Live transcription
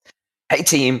Hey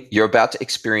team, you're about to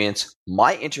experience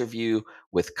my interview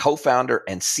with co-founder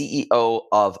and CEO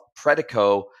of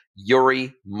PREDIKO,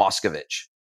 YOURI MOSKOVIC.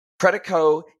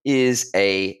 PREDIKO is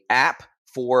an app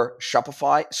for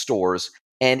Shopify stores,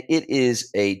 and it is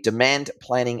a demand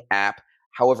planning app.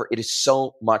 However, it is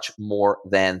so much more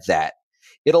than that.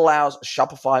 It allows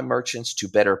Shopify merchants to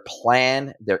better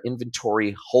plan their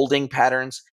inventory holding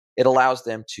patterns. It allows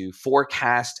them to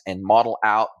forecast and model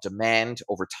out demand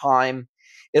over time.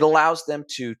 It allows them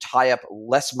to tie up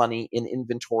less money in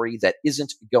inventory that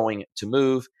isn't going to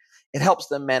move. It helps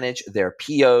them manage their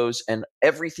POs and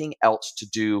everything else to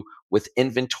do with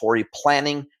inventory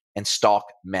planning and stock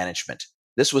management.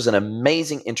 This was an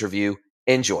amazing interview.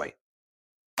 Enjoy.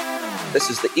 This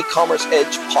is the E-commerce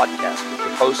Edge podcast with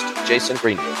your host, Jason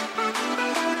Greenwood.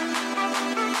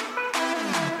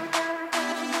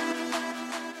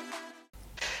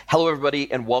 Hello, everybody,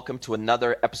 and welcome to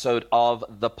another episode of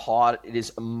The Pod. It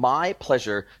is my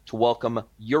pleasure to welcome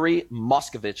YOURI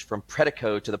MOSKOVIC from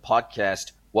PREDIKO to the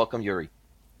podcast. Welcome, YOURI.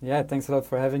 Yeah, thanks a lot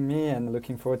for having me and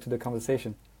looking forward to the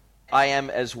conversation. I am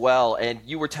as well, and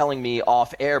you were telling me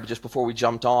off air, but just before we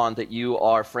jumped on, that you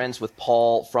are friends with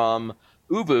Paul from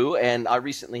Ubu, and I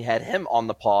recently had him on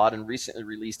the pod and recently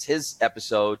released his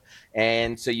episode.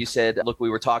 And so you said, look, we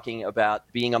were talking about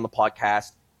being on the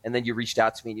podcast, and then you reached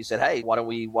out to me and you said, hey, why don't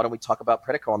we talk about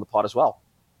PREDIKO on the pod as well?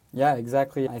 Yeah,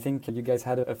 exactly. I think you guys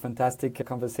had a fantastic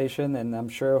conversation, and I'm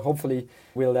sure hopefully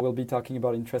we'll be talking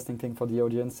about interesting things for the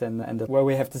audience and what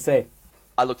we have to say.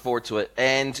 I look forward to it.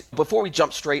 And before we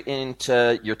jump straight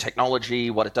into your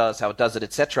technology, what it does, how it does it,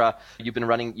 etc., you've been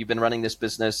running this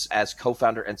business as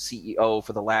co-founder and CEO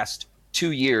for the last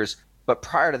 2 years. But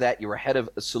prior to that, you were head of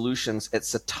solutions at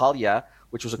Satalia,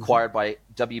 which was acquired by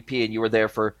WP, and you were there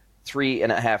for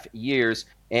 3.5 years,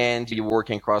 and you were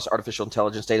working across artificial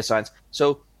intelligence, data science.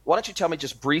 So why don't you tell me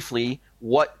just briefly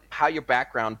how your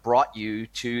background brought you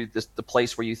to the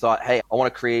place where you thought, hey, I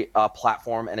want to create a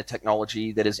platform and a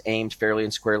technology that is aimed fairly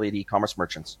and squarely at e-commerce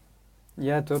merchants?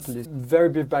 Yeah, totally. Very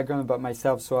brief background about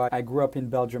myself. So I grew up in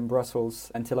Belgium,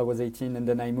 Brussels, until I was 18, and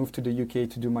then I moved to the UK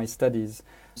to do my studies.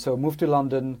 So moved to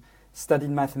London, studied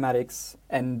mathematics,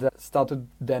 and started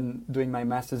then doing my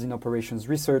master's in operations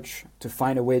research to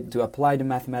find a way to apply the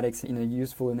mathematics in a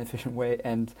useful and efficient way.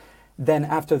 And then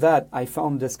after that, I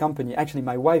found this company. Actually,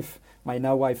 my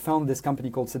now wife, found this company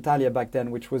called Satalia back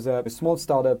then, which was a small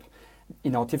startup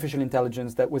in artificial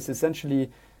intelligence that was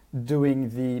essentially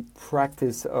doing the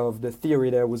practice of the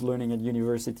theory that I was learning at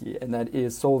university, and that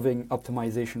is solving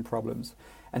optimization problems.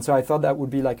 And so I thought that would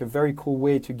be like a very cool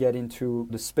way to get into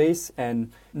the space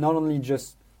and not only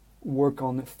just work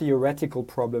on theoretical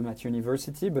problem at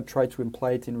university, but try to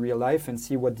apply it in real life and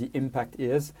see what the impact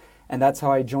is. And that's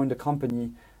how I joined the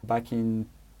company back in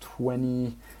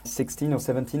 2016 or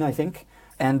 17, I think,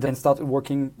 and then started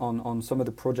working on some of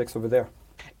the projects over there.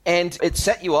 And it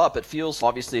set you up. It feels,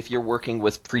 obviously, if you're working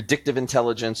with predictive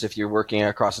intelligence, if you're working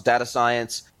across data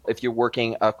science, if you're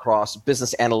working across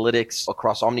business analytics,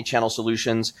 across omni-channel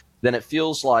solutions, then it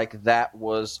feels like that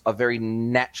was a very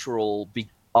natural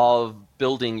of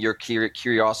building your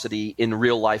curiosity in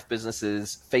real-life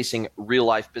businesses, facing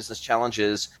real-life business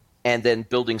challenges, and then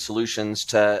building solutions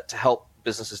to help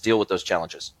businesses deal with those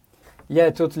challenges. Yeah,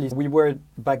 totally. We were,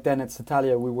 back then at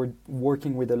Satalia, we were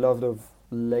working with a lot of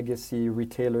legacy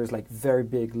retailers, like very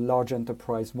big, large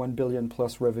enterprise, 1 billion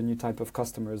plus revenue type of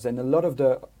customers. And a lot of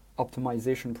the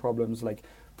optimization problems, like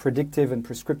predictive and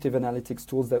prescriptive analytics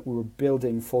tools that we were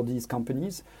building for these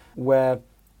companies, were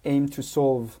aimed to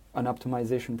solve an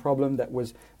optimization problem that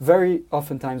was very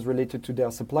oftentimes related to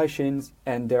their supply chains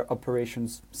and their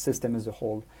operations system as a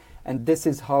whole. And this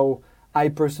is how I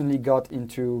personally got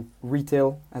into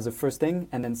retail as a first thing,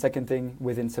 and then second thing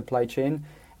within supply chain.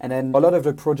 And then a lot of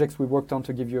the projects we worked on,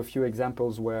 to give you a few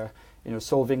examples, were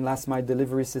solving last mile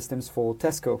delivery systems for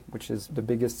Tesco, which is the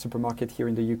biggest supermarket here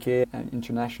in the UK and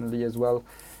internationally as well.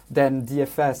 Then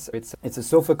DFS, it's a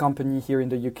sofa company here in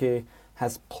the UK,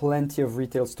 has plenty of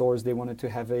retail stores. They wanted to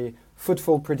have a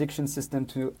footfall prediction system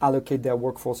to allocate their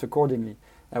workforce accordingly.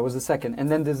 That was the second.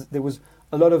 And then there was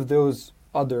a lot of those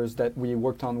others that we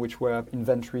worked on, which were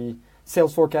inventory,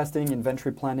 sales forecasting,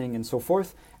 inventory planning, and so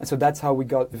forth. And so that's how we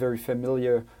got very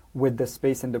familiar with the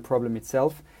space and the problem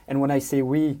itself. And when I say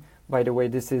we, by the way,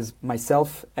 this is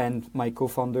myself and my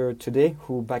co-founder today,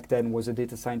 who back then was a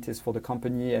data scientist for the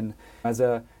company. And as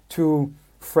two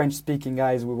French-speaking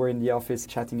guys, we were in the office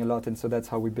chatting a lot. And so that's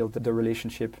how we built the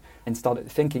relationship and started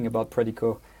thinking about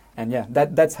PREDIKO. And yeah,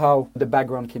 that's how the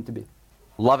background came to be.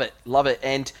 Love it.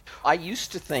 And I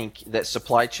used to think that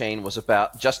supply chain was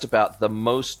just about the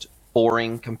most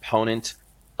boring component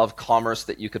of commerce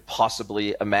that you could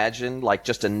possibly imagine, like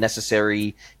just a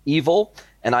necessary evil.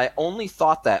 And I only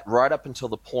thought that right up until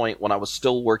the point when I was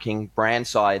still working brand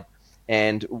side,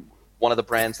 and one of the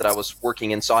brands that I was working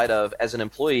inside of as an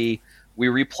employee, we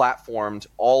replatformed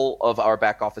all of our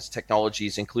back office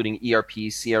technologies, including ERP,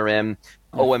 CRM,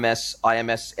 OMS,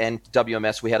 IMS, and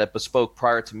WMS. We had a bespoke,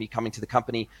 prior to me coming to the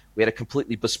company, we had a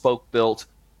completely bespoke built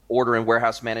order and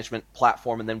warehouse management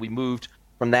platform. And then we moved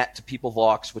from that to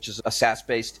PeopleVox, which is a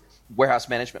SaaS-based warehouse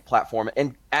management platform.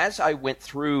 And as I went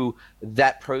through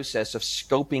that process of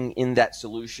scoping in that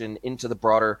solution into the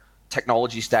broader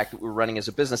technology stack that we were running as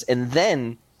a business, and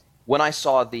then when I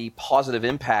saw the positive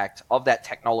impact of that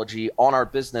technology on our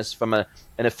business from an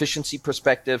efficiency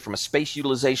perspective, from a space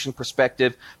utilization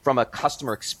perspective, from a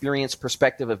customer experience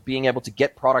perspective of being able to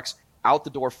get products out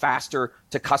the door faster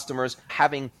to customers,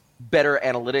 having better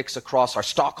analytics across our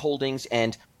stock holdings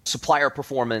and supplier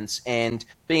performance, and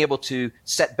being able to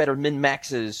set better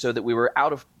min-maxes so that we were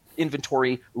out of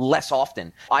inventory less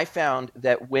often. I found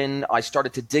that when I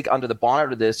started to dig under the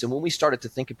bonnet of this, and when we started to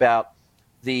think about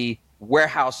the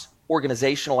warehouse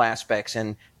organizational aspects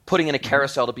and putting in a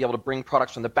carousel to be able to bring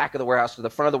products from the back of the warehouse to the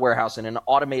front of the warehouse in an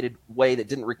automated way that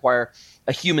didn't require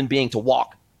a human being to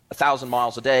walk 1,000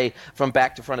 miles a day from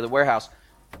back to front of the warehouse.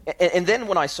 And then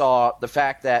when I saw the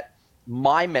fact that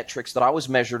my metrics that I was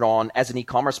measured on as an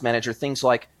e-commerce manager, things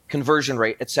like conversion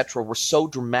rate, et cetera, were so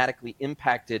dramatically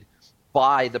impacted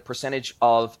by the percentage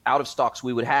of out of stocks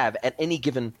we would have at any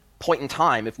given point in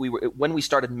time. When we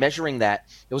started measuring that,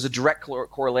 there was a direct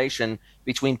correlation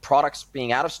between products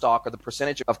being out of stock, or the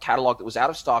percentage of catalog that was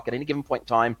out of stock at any given point in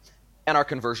time, and our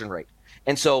conversion rate.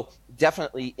 And so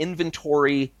definitely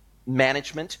inventory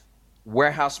management,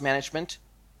 warehouse management,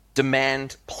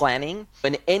 demand planning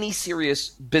in any serious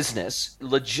business,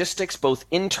 logistics, both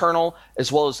internal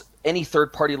as well as any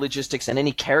third-party logistics and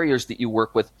any carriers that you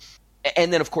work with.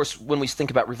 And then, of course, when we think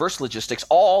about reverse logistics,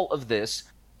 all of this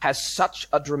has such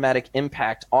a dramatic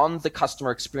impact on the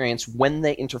customer experience when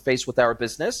they interface with our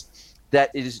business that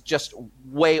it is just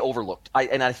way overlooked.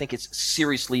 And I think it's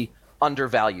seriously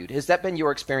undervalued. Has that been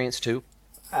your experience too?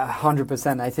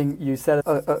 100%. I think you said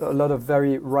a lot of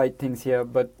very right things here,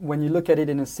 but when you look at it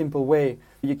in a simple way,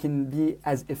 you can be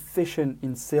as efficient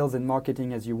in sales and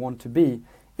marketing as you want to be.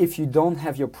 If you don't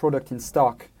have your product in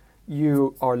stock,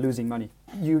 you are losing money.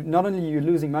 Not only you're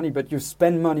losing money, but you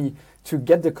spend money to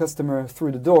get the customer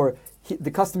through the door.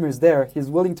 The customer is there, he's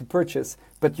willing to purchase,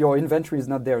 but your inventory is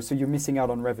not there, so you're missing out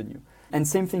on revenue. And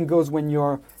same thing goes when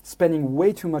you're spending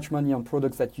way too much money on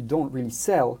products that you don't really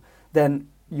sell, then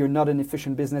you're not an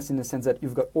efficient business in the sense that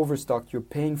you've got overstock, you're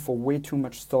paying for way too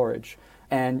much storage,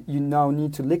 and you now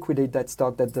need to liquidate that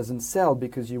stock that doesn't sell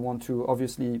because you want to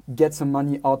obviously get some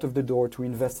money out of the door to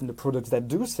invest in the products that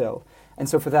do sell. And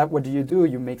so for that, what do?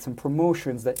 You make some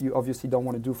promotions that you obviously don't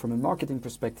want to do from a marketing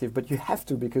perspective, but you have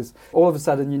to, because all of a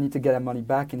sudden you need to get that money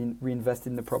back and reinvest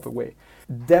in the proper way.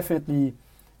 Definitely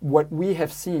what we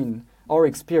have seen, our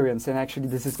experience, and actually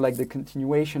this is like the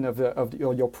continuation of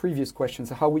your previous questions,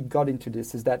 how we got into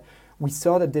this, is that we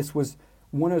saw that this was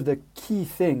one of the key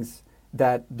things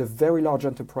that the very large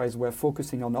enterprise were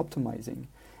focusing on optimizing.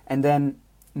 And then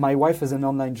my wife has an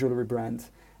online jewelry brand,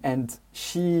 and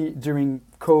she, during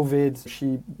COVID,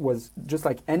 she was just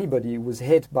like anybody, was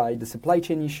hit by the supply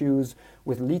chain issues,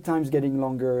 with lead times getting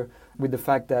longer, with the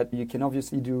fact that you can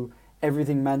obviously do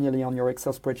everything manually on your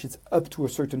Excel spreadsheets up to a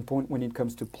certain point when it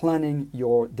comes to planning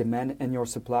your demand and your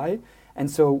supply.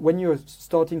 And so when you're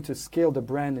starting to scale the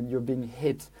brand and you're being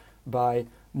hit by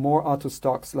more out of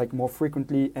stocks, like more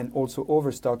frequently, and also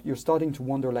overstock, you're starting to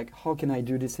wonder, like, how can I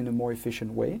do this in a more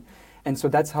efficient way? And so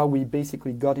that's how we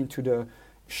basically got into the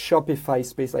Shopify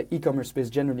space, like e-commerce space,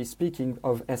 generally speaking,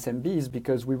 of SMBs,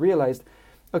 because we realized,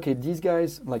 okay, these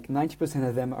guys, like 90%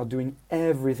 of them are doing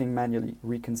everything manually,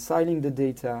 reconciling the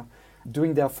data,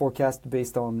 doing their forecast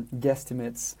based on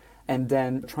guesstimates, and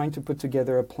then trying to put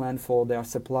together a plan for their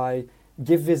supply,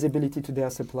 give visibility to their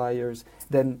suppliers,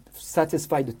 then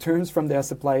satisfy the terms from their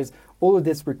suppliers. All of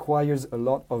this requires a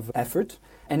lot of effort.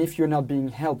 And if you're not being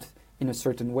helped in a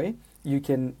certain way, you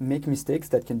can make mistakes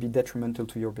that can be detrimental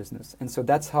to your business. And so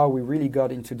that's how we really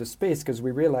got into the space, because we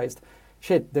realized,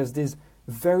 shit, there's these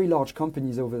very large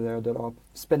companies over there that are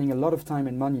spending a lot of time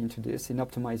and money into this, in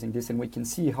optimizing this, and we can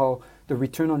see how the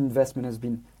return on investment has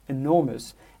been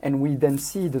enormous. And we then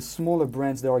see the smaller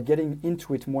brands that are getting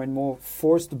into it more and more,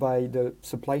 forced by the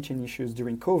supply chain issues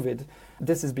during COVID.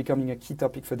 This is becoming a key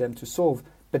topic for them to solve,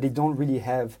 but they don't really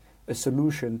have a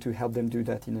solution to help them do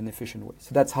that in an efficient way.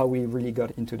 So that's how we really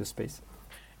got into the space.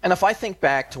 And if I think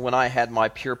back to when I had my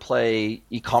pure play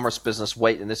e-commerce business,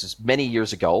 and this is many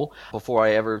years ago, before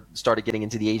I ever started getting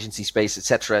into the agency space, et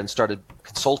cetera, and started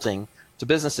consulting to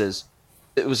businesses,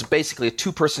 it was basically a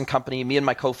two-person company. Me and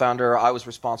my co-founder, I was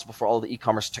responsible for all the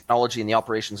e-commerce technology and the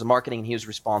operations and marketing, and he was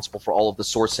responsible for all of the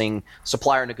sourcing,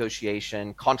 supplier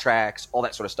negotiation, contracts, all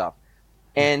that sort of stuff.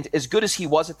 And as good as he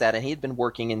was at that, and he had been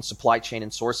working in supply chain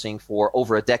and sourcing for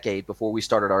over a decade before we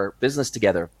started our business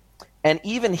together, and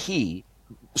even he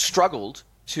struggled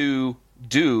to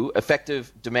do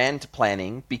effective demand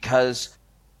planning because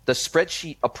the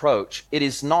spreadsheet approach, it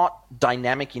is not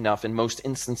dynamic enough in most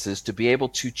instances to be able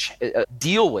to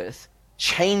deal with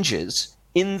changes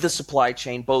in the supply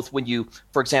chain, both when you,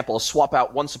 for example, swap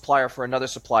out one supplier for another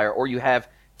supplier, or you have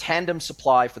tandem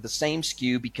supply for the same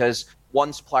SKU because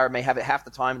one supplier may have it half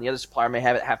the time and the other supplier may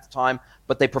have it half the time,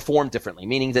 but they perform differently,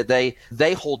 meaning that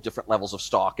they hold different levels of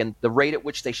stock, and the rate at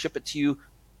which they ship it to you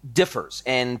differs,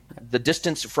 and the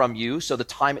distance from you, so the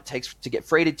time it takes to get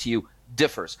freighted to you,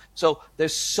 differs. So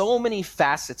there's so many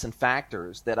facets and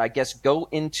factors that I guess go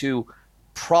into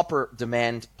proper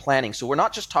demand planning. So we're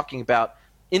not just talking about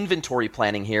inventory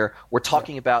planning here, we're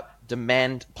talking about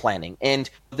demand planning. And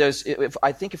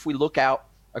I think if we look out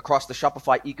across the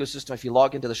Shopify ecosystem, if you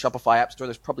log into the Shopify App Store,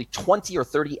 there's probably 20 or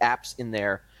 30 apps in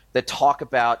there that talk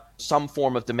about some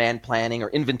form of demand planning or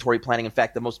inventory planning. In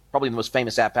fact, probably the most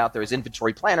famous app out there is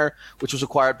Inventory Planner, which was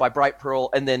acquired by Brightpearl,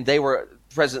 and then they were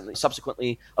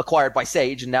subsequently acquired by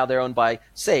Sage, and now they're owned by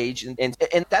Sage, and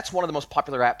that's one of the most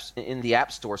popular apps in the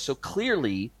App Store. So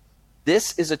clearly,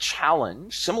 this is a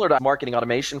challenge, similar to marketing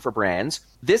automation for brands.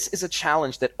 This is a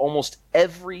challenge that almost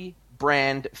every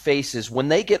brand faces when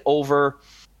they get over,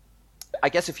 I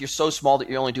guess if you're so small that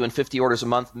you're only doing 50 orders a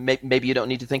month, maybe you don't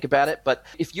need to think about it. But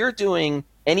if you're doing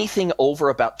anything over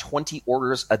about 20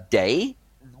 orders a day,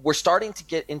 we're starting to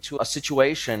get into a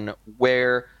situation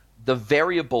where the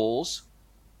variables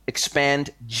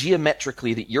expand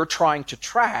geometrically that you're trying to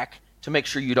track to make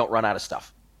sure you don't run out of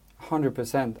stuff.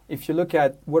 100%. If you look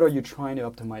at what are you trying to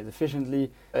optimize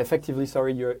effectively,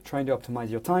 you're trying to optimize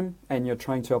your time and you're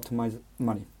trying to optimize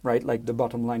money, right? Like the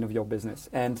bottom line of your business.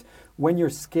 And when you're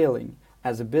scaling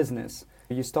as a business,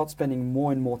 you start spending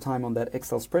more and more time on that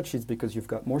Excel spreadsheets because you've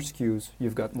got more SKUs,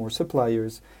 you've got more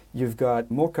suppliers, you've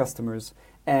got more customers,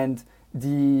 and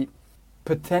the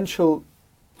potential,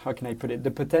 how can I put it,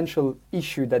 the potential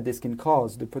issue that this can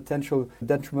cause, the potential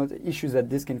detrimental issues that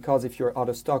this can cause if you're out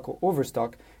of stock or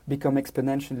overstock become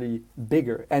exponentially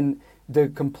bigger. And the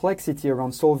complexity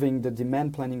around solving the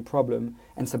demand planning problem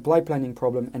and supply planning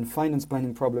problem and finance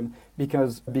planning problem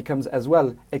becomes as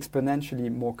well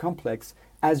exponentially more complex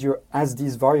as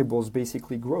these variables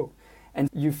basically grow. And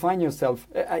you find yourself,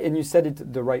 and you said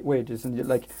it the right way, Jason,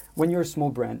 like when you're a small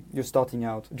brand, you're starting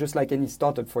out, just like any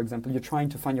startup, for example, you're trying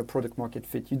to find your product market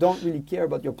fit. You don't really care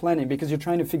about your planning because you're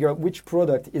trying to figure out which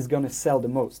product is going to sell the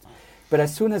most. But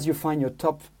as soon as you find your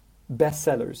top best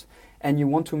sellers and you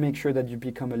want to make sure that you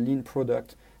become a lean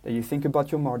product, that you think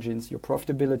about your margins, your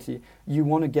profitability, you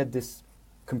want to get this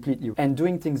completely. And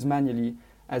doing things manually,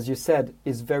 as you said,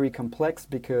 is very complex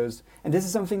because, and this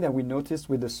is something that we noticed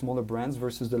with the smaller brands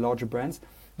versus the larger brands.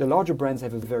 The larger brands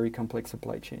have a very complex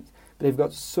supply chain. They've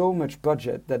got so much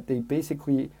budget that they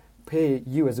basically pay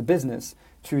you as a business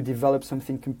to develop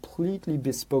something completely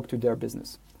bespoke to their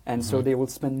business. And so they will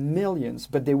spend millions,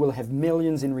 but they will have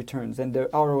millions in returns and their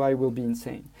ROI will be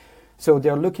insane. So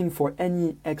they're looking for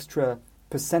any extra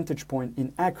percentage point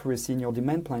in accuracy in your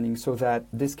demand planning so that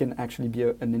this can actually be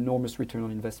an enormous return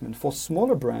on investment. For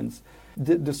smaller brands,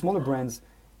 the smaller brands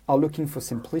are looking for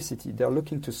simplicity. They're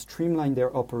looking to streamline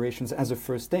their operations as a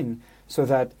first thing so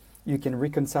that you can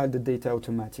reconcile the data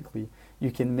automatically.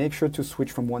 You can make sure to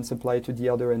switch from one supplier to the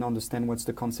other and understand what's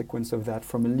the consequence of that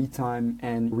from a lead time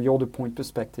and reorder point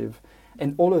perspective.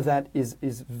 And all of that is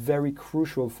very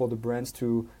crucial for the brands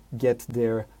to get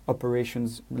their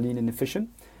operations lean and efficient.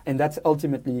 And that's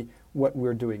ultimately what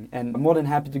we're doing. And I'm more than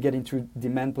happy to get into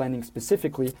demand planning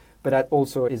specifically, but that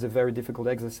also is a very difficult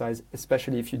exercise,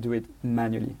 especially if you do it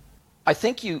manually. I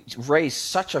think you raised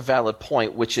such a valid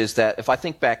point, which is that if I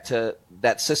think back to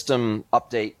that system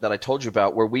update that I told you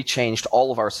about, where we changed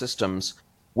all of our systems,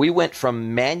 we went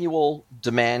from manual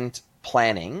demand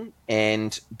planning,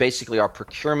 and basically our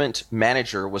procurement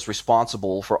manager was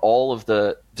responsible for all of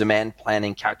the demand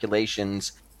planning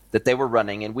calculations that they were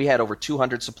running, and we had over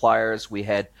 200 suppliers. We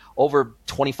had over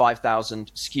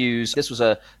 25,000 SKUs. This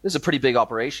is a pretty big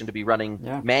operation to be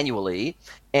running manually,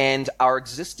 and our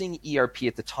existing ERP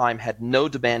at the time had no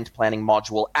demand planning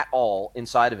module at all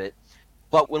inside of it.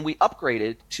 But when we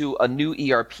upgraded to a new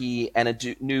ERP and a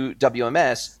new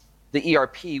WMS, the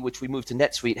ERP, which we moved to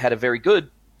NetSuite, had a very good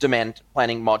demand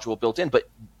planning module built in, but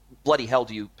bloody hell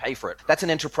do you pay for it? That's an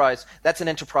enterprise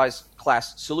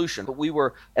class solution. But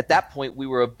at that point, we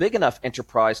were a big enough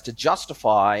enterprise to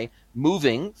justify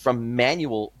moving from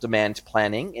manual demand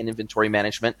planning and inventory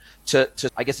management to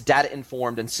I guess, data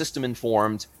informed and system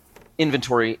informed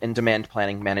inventory and demand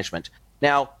planning management.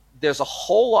 Now, there's a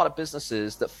whole lot of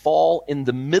businesses that fall in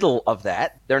the middle of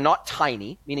that. They're not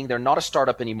tiny, meaning they're not a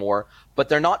startup anymore, but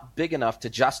they're not big enough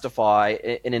to justify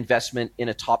an investment in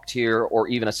a top tier or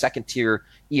even a second tier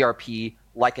ERP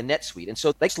like a NetSuite. And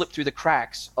so they slip through the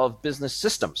cracks of business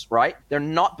systems, right? They're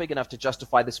not big enough to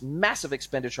justify this massive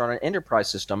expenditure on an enterprise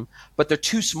system, but they're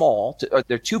too small, or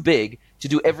they're too big to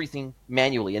do everything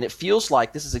manually. And it feels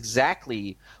like this is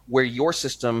exactly where your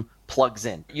system plugs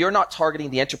in. You're not targeting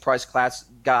the enterprise class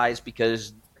guys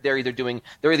because they're either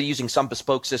using some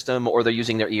bespoke system or they're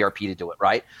using their ERP to do it,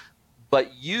 right?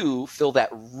 But you fill that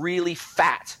really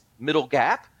fat middle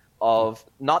gap of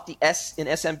not the S in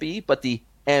SMB, but the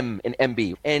M in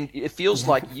MB. And it feels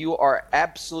like you are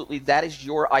absolutely, that is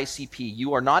your ICP.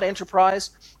 You are not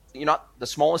enterprise. You're not the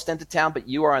smallest end of town, but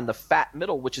you are in the fat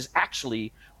middle, which is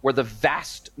actually where the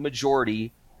vast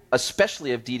majority,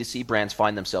 especially of D2C brands,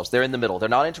 find themselves. They're in the middle. They're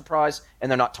not enterprise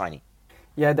and they're not tiny.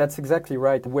 Yeah, that's exactly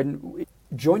right. When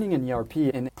joining an ERP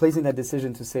and placing that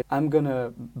decision to say, I'm going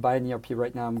to buy an ERP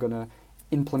right now, I'm going to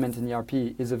implement an ERP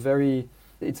is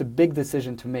it's a big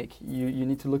decision to make. You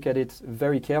need to look at it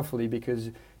very carefully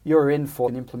because you're in for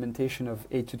an implementation of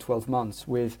 8 to 12 months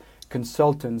with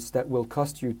consultants that will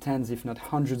cost you tens, if not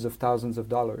hundreds of thousands of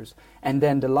dollars. And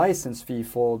then the license fee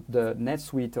for the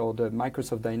NetSuite or the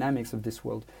Microsoft Dynamics of this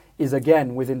world is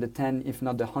again within the 10, if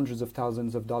not the hundreds of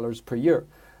thousands of dollars per year.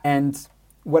 And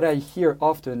what I hear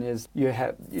often is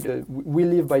we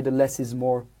live by the less is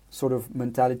more sort of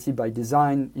mentality by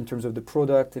design in terms of the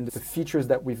product and the features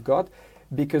that we've got,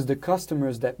 because the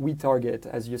customers that we target,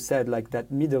 as you said, like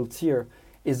that middle tier,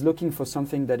 is looking for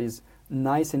something that is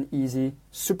nice and easy,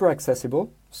 super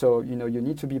accessible. So, you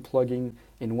need to be plugging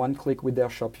in one click with their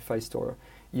Shopify store.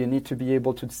 You need to be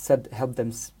able to help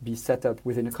them be set up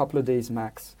within a couple of days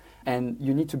max. And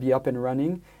you need to be up and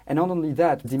running. And not only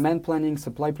that, demand planning,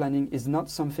 supply planning is not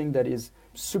something that is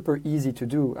super easy to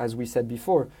do, as we said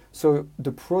before. So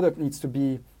the product needs to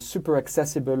be super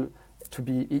accessible to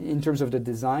be in terms of the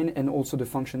design and also the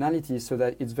functionality, so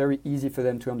that it's very easy for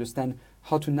them to understand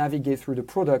how to navigate through the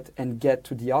product and get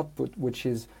to the output, which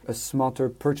is a smarter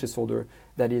purchase order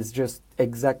that is just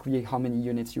exactly how many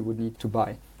units you would need to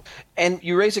buy. And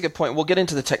you raise a good point. We'll get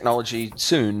into the technology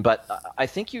soon, but I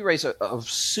think you raise a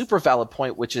super valid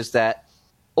point, which is that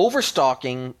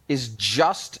overstocking is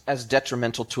just as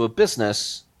detrimental to a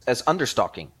business as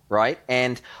understocking, right?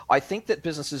 And I think that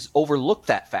businesses overlook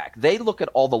that fact. They look at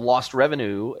all the lost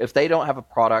revenue if they don't have a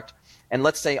product, and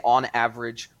let's say on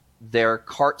average their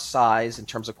cart size in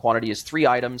terms of quantity is 3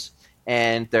 items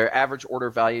and their average order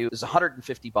value is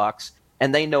 $150,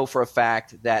 and they know for a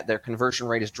fact that their conversion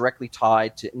rate is directly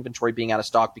tied to inventory being out of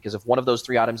stock, because if one of those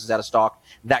 3 items is out of stock,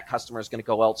 that customer is going to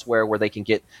go elsewhere where they can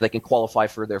qualify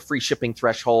for their free shipping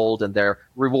threshold and their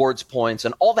rewards points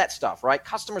and all that stuff, right?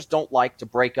 Customers don't like to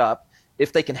break up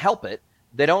if they can help it.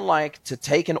 They don't like to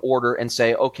take an order and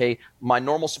say, okay, my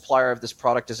normal supplier of this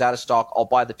product is out of stock. I'll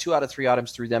buy the 2 out of 3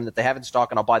 items through them that they have in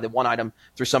stock, and I'll buy the 1 item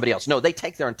through somebody else. No, they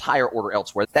take their entire order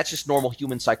elsewhere. That's just normal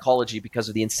human psychology because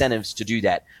of the incentives to do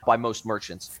that by most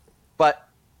merchants. But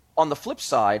on the flip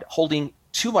side, holding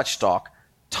too much stock,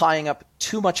 tying up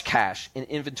too much cash in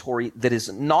inventory that is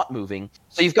not moving.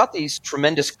 So you've got these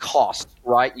tremendous costs,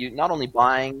 right? You're not only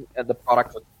buying the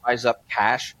product that ties up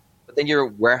cash, but then you're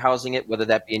warehousing it, whether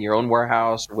that be in your own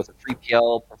warehouse or with a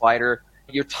 3PL provider.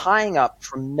 You're tying up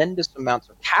tremendous amounts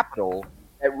of capital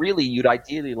that really you'd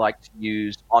ideally like to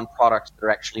use on products that are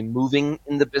actually moving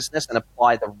in the business and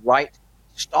apply the right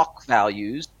stock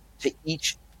values to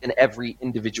each and every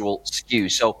individual SKU.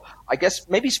 So I guess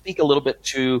maybe speak a little bit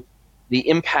to the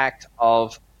impact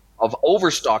of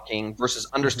overstocking versus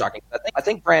understocking. I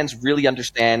think brands really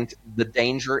understand the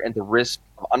danger and the risk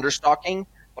of understocking,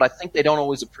 but I think they don't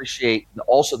always appreciate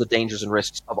also the dangers and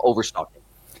risks of overstocking.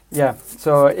 Yeah,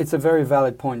 so it's a very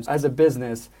valid point. As a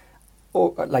business,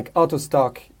 like out of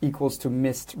stock equals to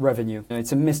missed revenue.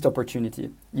 It's a missed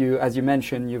opportunity. As you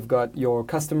mentioned, you've got your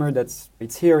customer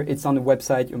it's here, it's on the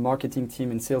website, your marketing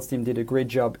team and sales team did a great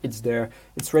job, it's there,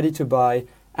 it's ready to buy,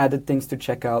 added things to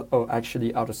check out,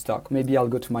 actually out of stock. Maybe I'll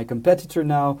go to my competitor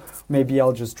now, maybe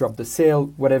I'll just drop the sale,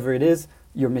 whatever it is,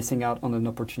 you're missing out on an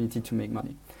opportunity to make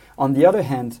money. On the other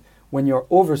hand, when you're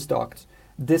overstocked,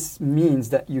 this means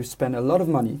that you spend a lot of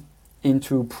money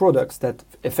into products that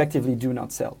effectively do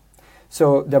not sell.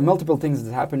 So there are multiple things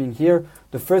that are happening here.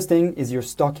 The first thing is you're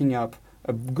stocking up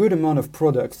a good amount of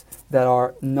products that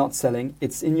are not selling.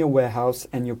 It's in your warehouse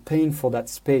and you're paying for that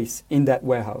space in that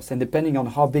warehouse. And depending on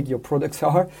how big your products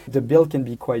are, the bill can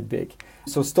be quite big.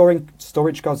 So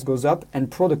storage cost goes up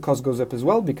and product cost goes up as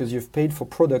well because you've paid for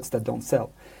products that don't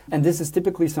sell. And this is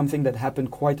typically something that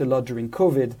happened quite a lot during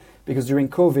COVID, because during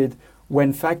COVID,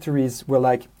 when factories were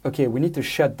like, okay, we need to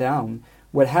shut down,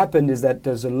 what happened is that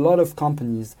there's a lot of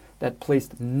companies that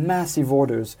placed massive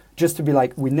orders just to be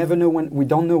like, we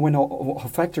don't know when our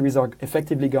factories are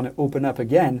effectively going to open up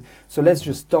again. So let's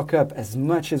just stock up as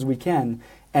much as we can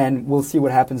and we'll see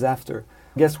what happens after.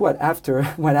 Guess what? After,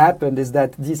 what happened is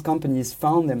that these companies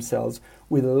found themselves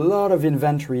with a lot of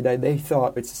inventory that they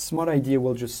thought it's a smart idea,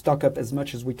 we'll just stock up as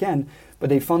much as we can, but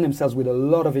they found themselves with a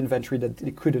lot of inventory that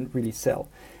they couldn't really sell.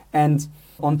 And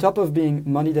on top of being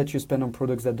money that you spend on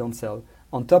products that don't sell,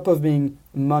 on top of being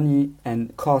money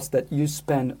and cost that you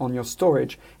spend on your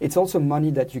storage, it's also money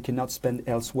that you cannot spend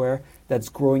elsewhere that's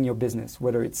growing your business,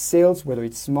 whether it's sales, whether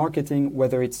it's marketing,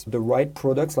 whether it's the right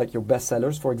products like your best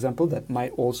sellers, for example, that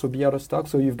might also be out of stock.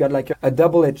 So you've got like a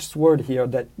double-edged sword here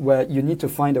where you need to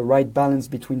find a right balance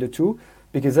between the two,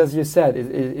 because as you said,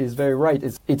 it is very right.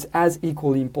 It's as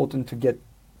equally important to get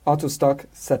out of stock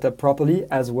set up properly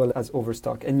as well as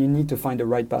overstock, and you need to find the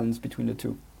right balance between the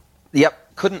two.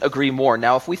 Yep, couldn't agree more.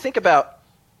 Now, if we think about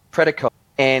PREDIKO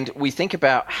and we think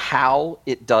about how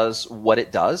it does what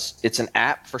it does, it's an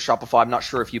app for Shopify. I'm not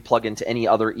sure if you plug into any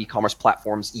other e-commerce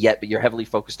platforms yet, but you're heavily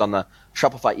focused on the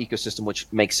Shopify ecosystem, which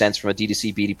makes sense from a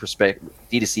D2C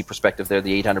perspective. They're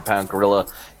the 800-pound gorilla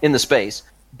in the space.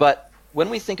 But when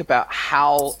we think about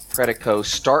how PREDIKO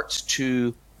starts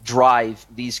to drive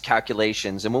these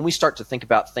calculations, and when we start to think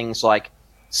about things like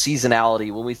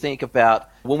seasonality, when we think about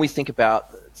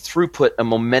throughput and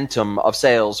momentum of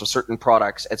sales of certain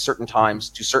products at certain times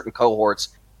to certain cohorts,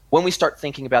 when we start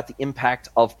thinking about the impact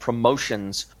of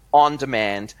promotions on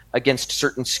demand against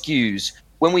certain SKUs,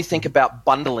 when we think about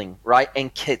bundling, right,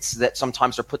 and kits that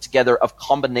sometimes are put together of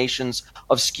combinations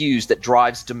of SKUs that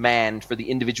drives demand for the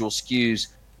individual SKUs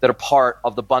that are part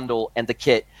of the bundle and the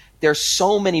kit, there's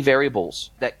so many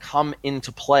variables that come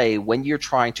into play when you're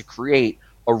trying to create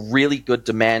a really good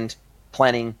demand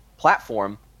planning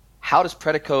platform. How does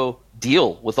PREDIKO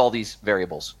deal with all these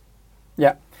variables?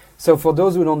 Yeah. So for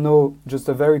those who don't know, just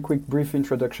a very quick brief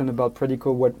introduction about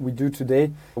PREDIKO, what we do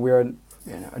today. We're a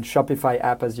Shopify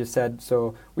app, as you said.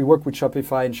 So we work with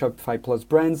Shopify and Shopify Plus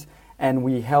brands, and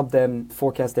we help them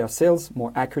forecast their sales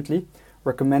more accurately,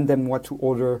 recommend them what to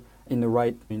order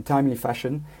in timely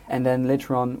fashion, and then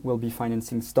later on we'll be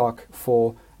financing stock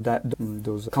for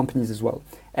those companies as well.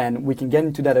 And we can get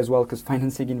into that as well, because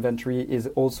financing inventory is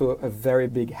also a very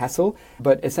big hassle.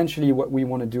 But essentially what we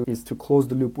want to do is to close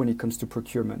the loop when it comes to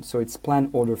procurement. So it's plan,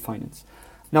 order, finance.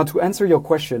 Now, to answer your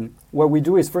question, what we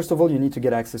do is, first of all, you need to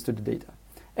get access to the data.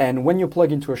 And when you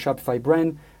plug into a Shopify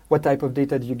brand, what type of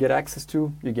data do you get access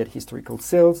to? You get historical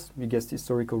sales, you get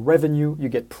historical revenue, you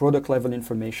get product level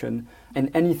information, and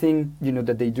anything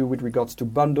that they do with regards to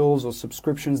bundles or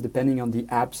subscriptions, depending on the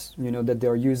apps that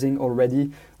they're using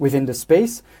already within the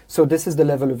space. So this is the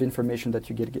level of information that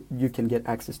you can get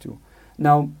access to.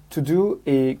 Now, to do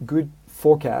a good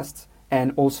forecast,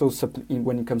 and also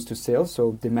when it comes to sales,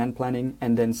 so demand planning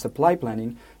and then supply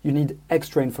planning, you need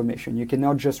extra information. You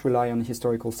cannot just rely on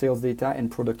historical sales data and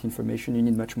product information. You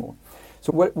need much more.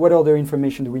 So what other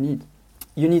information do we need?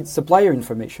 You need supplier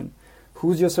information.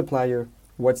 Who's your supplier?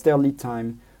 What's their lead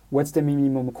time? What's the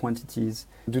minimum quantities?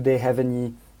 Do they have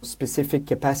any specific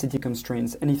capacity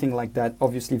constraints? Anything like that,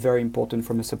 obviously very important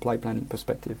from a supply planning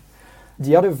perspective.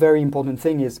 The other very important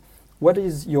thing is, what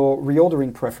is your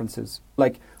reordering preferences?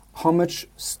 Like, how much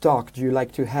stock do you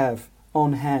like to have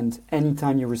on hand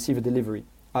anytime you receive a delivery?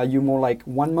 Are you more like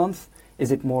 1 month? Is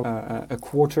it more a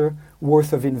quarter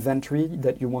worth of inventory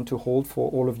that you want to hold for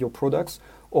all of your products?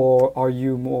 Or are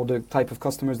you more the type of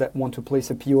customers that want to place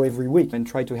a PO every week and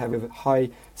try to have a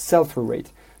high sell-through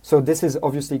rate? So this is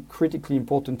obviously critically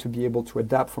important to be able to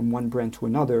adapt from one brand to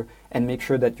another and make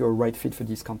sure that you're a right fit for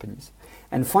these companies.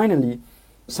 And finally,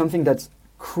 something that's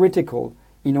critical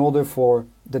in order for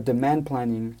the demand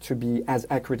planning to be as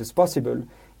accurate as possible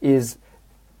is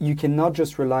you cannot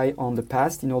just rely on the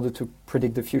past in order to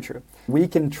predict the future. We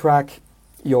can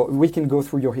go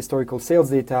through your historical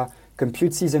sales data,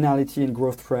 compute seasonality and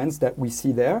growth trends that we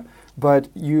see there, but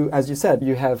as you said,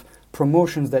 you have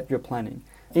promotions that you're planning.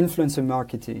 Influencer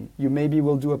marketing, you maybe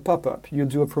will do a pop-up, you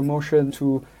do a promotion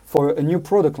for a new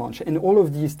product launch, and all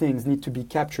of these things need to be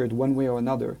captured one way or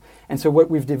another. And so what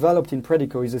we've developed in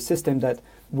PREDIKO is a system that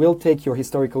will take your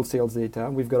historical sales data.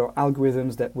 We've got our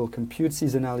algorithms that will compute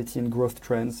seasonality and growth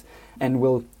trends, and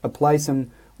will apply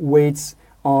some weights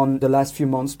on the last few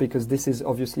months, because this is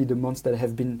obviously the months that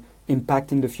have been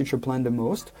impacting the future plan the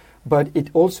most, but it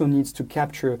also needs to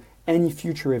capture any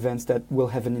future events that will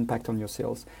have an impact on your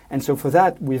sales. And so for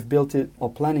that, we've built our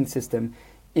planning system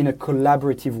in a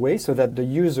collaborative way so that the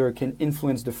user can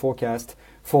influence the forecast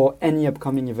for any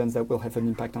upcoming events that will have an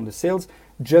impact on the sales,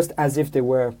 just as if they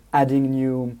were adding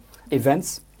new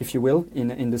events, if you will,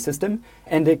 in the system.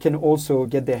 And they can also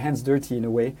get their hands dirty in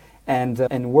a way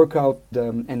and work out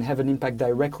and have an impact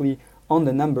directly on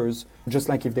the numbers, just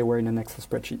like if they were in an Excel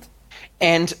spreadsheet.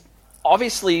 And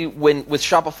obviously, with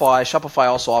Shopify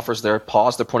also offers their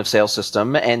POS, their point of sale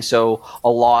system. And so a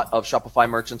lot of Shopify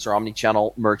merchants or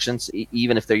omni-channel merchants,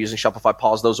 even if they're using Shopify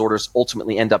POS, those orders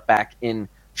ultimately end up back in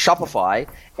Shopify.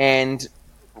 And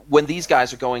when these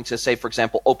guys are going to, say, for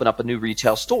example, open up a new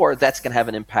retail store, that's going to have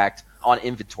an impact on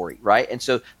inventory, right? And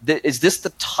so is this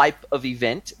the type of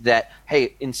event that,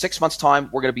 hey, in 6 months' time,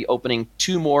 we're going to be opening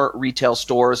 2 more retail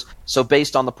stores. So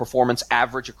based on the performance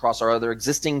average across our other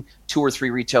existing 2 or 3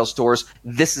 retail stores,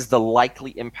 this is the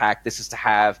likely impact this is to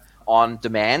have on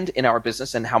demand in our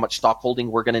business and how much stock holding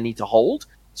we're going to need to hold.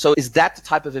 So is that the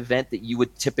type of event that you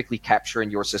would typically capture in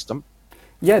your system?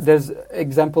 Yeah, there's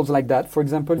examples like that. For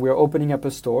example, we're opening up a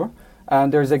store.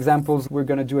 And there's examples, we're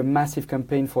going to do a massive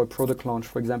campaign for a product launch,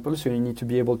 for example. So you need to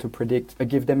be able to predict,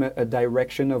 give them a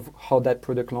direction of how that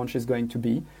product launch is going to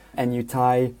be. And you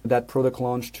tie that product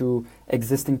launch to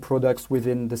existing products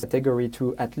within the category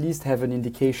to at least have an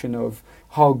indication of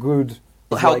how good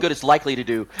it's likely to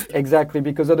do. Exactly,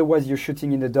 because otherwise you're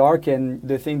shooting in the dark. And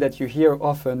the thing that you hear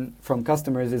often from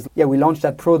customers is, yeah, we launched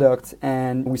that product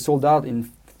and we sold out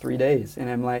in 3 days. And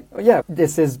I'm like, oh yeah,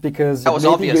 this is because that was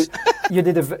obvious.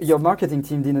 Your marketing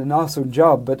team did an awesome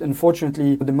job, but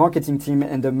unfortunately the marketing team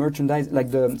and the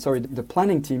the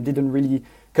planning team didn't really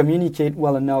communicate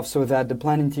well enough, so that the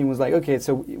planning team was like, okay,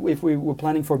 so if we were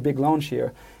planning for a big launch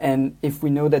here, and if we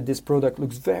know that this product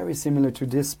looks very similar to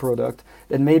this product,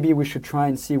 then maybe we should try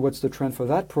and see what's the trend for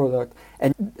that product.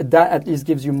 And that at least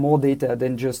gives you more data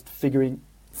than just figuring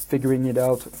it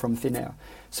out from thin air.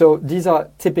 So these are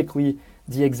typically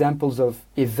the examples of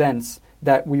events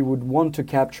that we would want to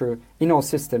capture in our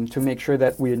system to make sure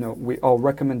that our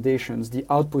recommendations, the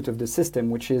output of the system,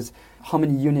 which is how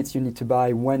many units you need to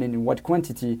buy, when, and in what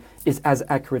quantity, is as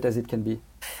accurate as it can be.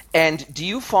 And do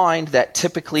you find that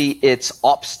typically it's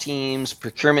ops teams,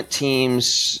 procurement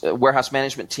teams, warehouse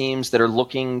management teams that are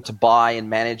looking to buy and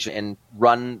manage and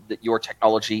run your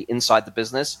technology inside the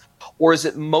business? Or is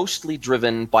it mostly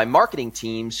driven by marketing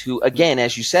teams who, again,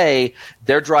 as you say,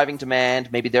 they're driving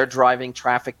demand, maybe they're driving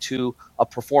traffic to a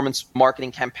performance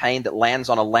marketing campaign that lands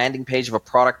on a landing page of a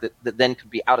product that then could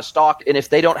be out of stock. And if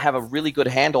they don't have a really good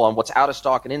handle on what's out of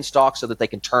stock and in stock so that they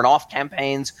can turn off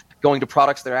campaigns going to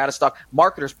products that are out of stock,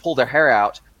 marketers pull their hair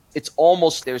out. It's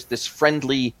almost there's this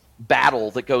friendly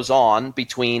battle that goes on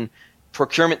between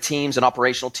procurement teams and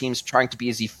operational teams trying to be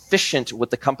as efficient with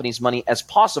the company's money as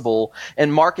possible,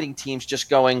 and marketing teams just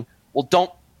going, well,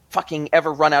 don't fucking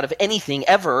ever run out of anything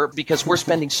ever, because we're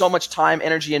spending so much time,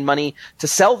 energy, and money to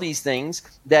sell these things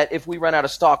that if we run out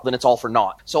of stock, then it's all for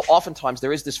naught. So oftentimes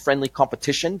there is this friendly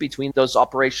competition between those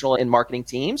operational and marketing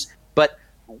teams. But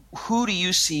who do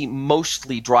you see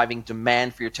mostly driving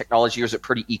demand for your technology, or is it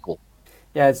pretty equal?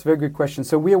 Yeah, it's a very good question.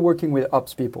 So we are working with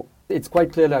ops people. It's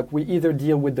quite clear that we either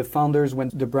deal with the founders when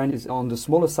the brand is on the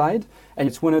smaller side, and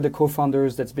it's one of the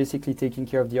co-founders that's basically taking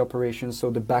care of the operations, so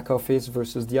the back office,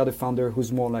 versus the other founder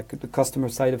who's more like the customer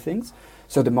side of things,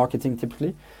 so the marketing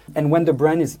typically. And when the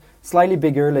brand is slightly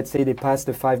bigger, let's say they pass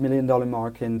the $5 million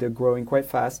mark and they're growing quite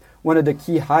fast, one of the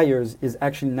key hires is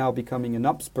actually now becoming an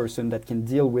ops person that can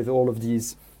deal with all of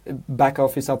these back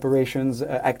office operations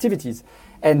activities.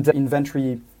 And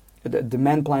inventory, the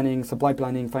demand planning, supply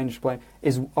planning, financial planning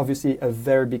is obviously a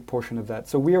very big portion of that.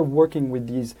 So we are working with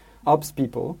these ops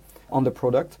people on the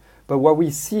product. But what we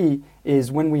see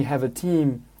is when we have a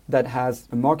team that has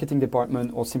a marketing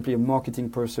department or simply a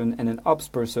marketing person and an ops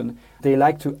person, they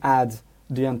like to add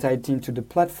the entire team to the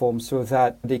platform so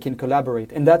that they can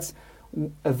collaborate. And that's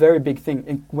a very big thing.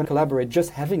 And when collaborate,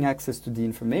 just having access to the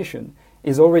information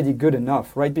is already good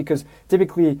enough, right? Because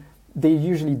typically they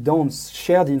usually don't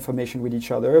share the information with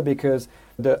each other, because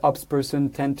the ops person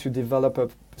tend to develop a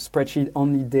spreadsheet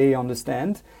only they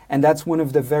understand. And that's one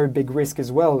of the very big risks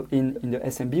as well in the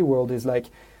SMB world, is like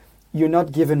you're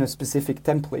not given a specific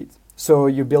template. So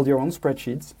you build your own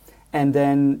spreadsheets, and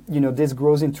then this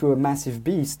grows into a massive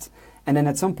beast. And then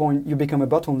at some point you become a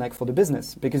bottleneck for the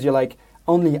business, because you're like,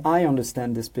 only I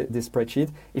understand this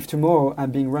spreadsheet. If tomorrow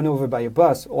I'm being run over by a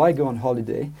bus or I go on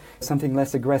holiday, something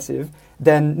less aggressive,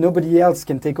 then nobody else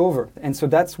can take over. And so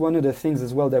that's one of the things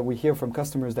as well that we hear from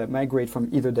customers that migrate from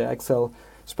either the Excel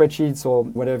spreadsheets or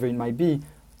whatever it might be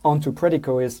onto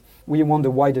PREDIKO is we want the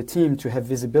wider team to have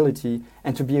visibility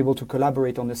and to be able to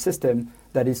collaborate on a system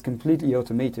that is completely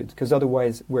automated, because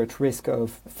otherwise we're at risk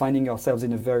of finding ourselves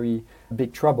in a very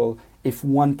big trouble if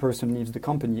one person leaves the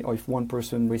company or if one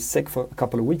person is sick for a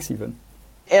couple of weeks even.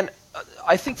 And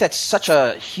I think that's such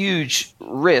a huge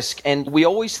risk. And we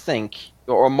always think,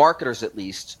 or marketers at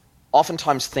least,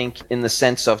 oftentimes think in the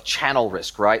sense of channel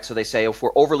risk, right? So they say if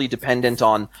we're overly dependent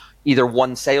on either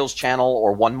one sales channel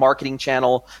or one marketing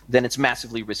channel, then it's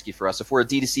massively risky for us. If we're a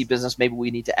D2C business, maybe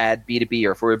we need to add B2B,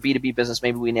 or if we're a B2B business,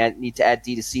 maybe we need to add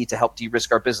D2C to help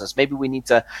de-risk our business. Maybe we need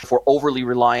to, if we're overly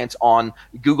reliant on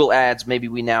Google ads, maybe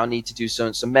we now need to do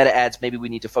some meta ads. Maybe we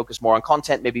need to focus more on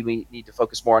content. Maybe we need to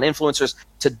focus more on influencers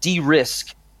to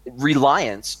de-risk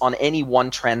reliance on any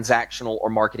one transactional or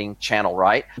marketing channel,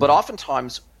 right? But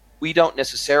oftentimes we don't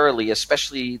necessarily,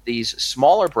 especially these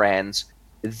smaller brands,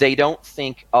 they don't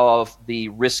think of the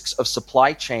risks of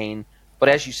supply chain. But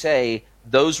as you say,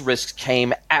 those risks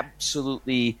came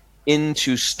absolutely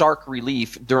into stark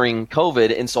relief during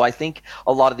COVID. And so I think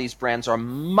a lot of these brands are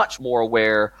much more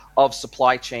aware of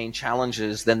supply chain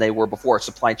challenges than they were before,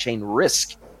 supply chain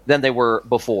risk than they were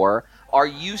before. Are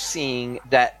you seeing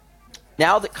that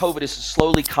now that COVID is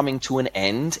slowly coming to an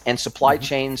end and supply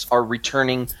chains are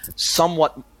returning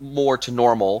somewhat more to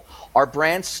normal, are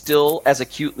brands still as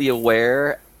acutely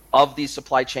aware of these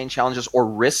supply chain challenges or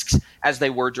risks as they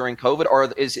were during COVID?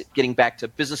 Or is it getting back to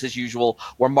business as usual,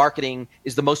 where marketing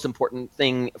is the most important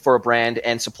thing for a brand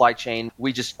and supply chain,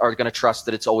 we just are going to trust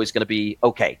that it's always going to be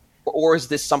okay? Or is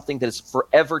this something that has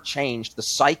forever changed the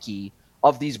psyche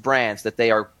of these brands, that they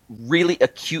are really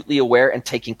acutely aware and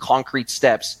taking concrete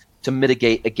steps to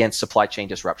mitigate against supply chain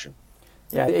disruption?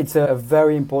 Yeah, it's a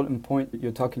very important point that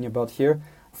you're talking about here.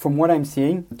 From what I'm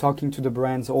seeing, talking to the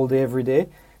brands all day, every day,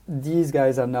 these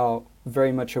guys are now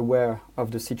very much aware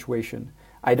of the situation.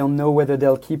 I don't know whether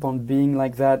they'll keep on being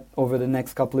like that over the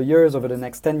next couple of years, over the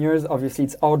next 10 years. Obviously,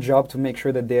 it's our job to make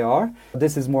sure that they are.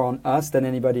 This is more on us than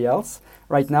anybody else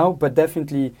right now, but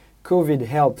definitely COVID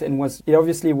helped, and it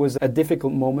obviously was a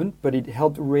difficult moment, but it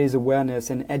helped raise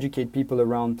awareness and educate people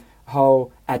around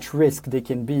how at risk they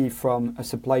can be from a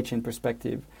supply chain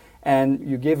perspective. And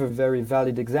you gave a very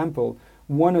valid example.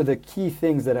 One of the key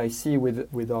things that I see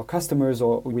with our customers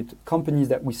or with companies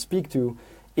that we speak to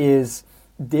is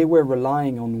they were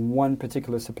relying on one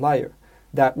particular supplier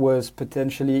that was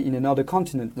potentially in another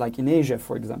continent, like in Asia,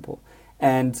 for example.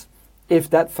 And if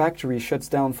that factory shuts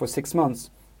down for 6 months,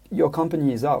 your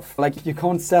company is off. Like, you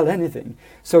can't sell anything.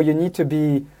 So you need to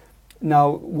be...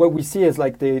 Now, what we see is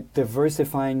like they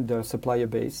diversifying the supplier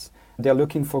base. They're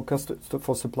looking for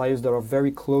suppliers that are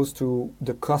very close to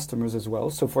the customers as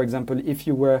well. So, for example, if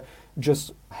you were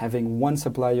just having one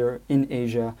supplier in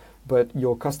Asia, but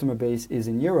your customer base is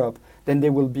in Europe, then they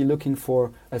will be looking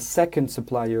for a second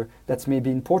supplier that's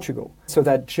maybe in Portugal. So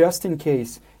that just in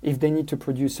case, if they need to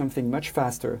produce something much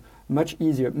faster, much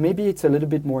easier, maybe it's a little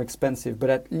bit more expensive, but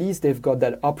at least they've got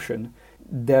that option.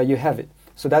 There you have it.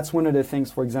 So that's one of the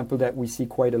things, for example, that we see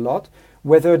quite a lot.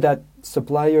 Whether that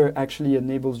supplier actually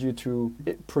enables you to,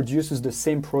 it produces the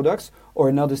same products or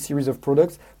another series of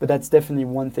products, but that's definitely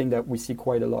one thing that we see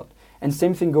quite a lot. And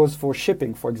same thing goes for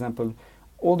shipping, for example.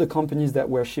 All the companies that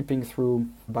were shipping through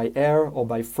by air or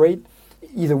by freight,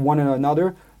 either one or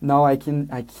another, now I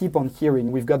keep on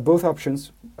hearing we've got both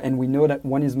options, and we know that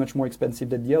one is much more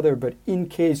expensive than the other, but in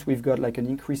case we've got like an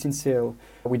increase in sale,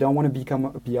 we don't want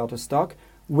to be out of stock,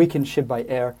 we can ship by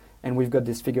air, and we've got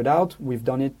this figured out. We've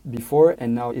done it before,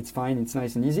 and now it's fine. It's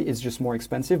nice and easy. It's just more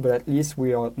expensive, but at least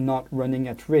we are not running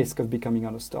at risk of becoming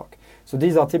out of stock. So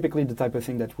these are typically the type of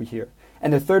thing that we hear.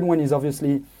 And the third one is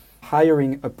obviously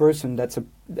hiring a person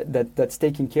that's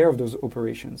taking care of those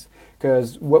operations.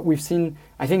 Because what we've seen,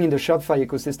 I think, in the Shopify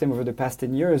ecosystem over the past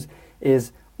 10 years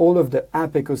is all of the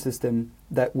app ecosystem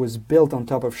that was built on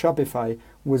top of Shopify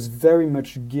was very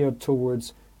much geared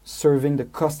towards serving the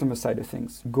customer side of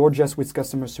things. Gorgeous with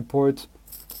customer support.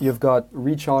 You've got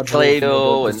recharge,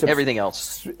 Play-Doh, and everything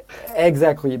else.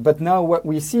 Exactly. But now what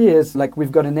we see is like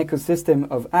we've got an ecosystem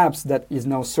of apps that is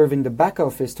now serving the back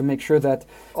office to make sure that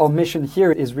our mission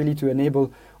here is really to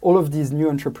enable all of these new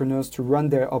entrepreneurs to run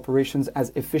their operations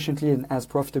as efficiently and as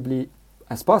profitably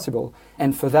as possible.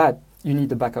 And for that, you need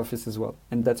the back office as well.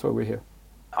 And that's why we're here.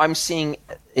 I'm seeing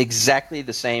exactly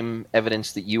the same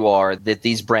evidence that you are, that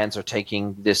these brands are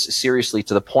taking this seriously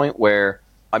to the point where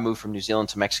I moved from New Zealand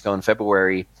to Mexico in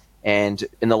February, And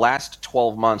in the last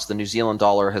 12 months, the New Zealand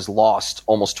dollar has lost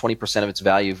almost 20% of its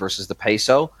value versus the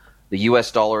peso. The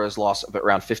US dollar has lost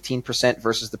around 15%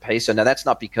 versus the peso. Now, that's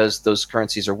not because those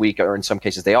currencies are weak, or in some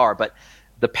cases they are, but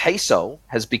the peso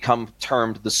has become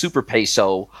termed the super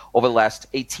peso over the last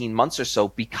 18 months or so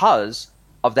because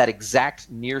of that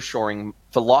exact nearshoring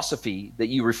philosophy that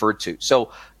you referred to.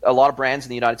 So a lot of brands in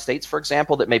the United States, for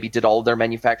example, that maybe did all of their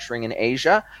manufacturing in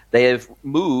Asia, they have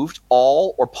moved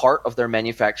all or part of their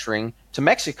manufacturing to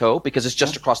Mexico because it's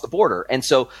just across the border. And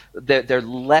so they're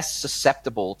less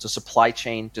susceptible to supply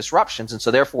chain disruptions. And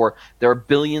so therefore, there are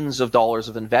billions of dollars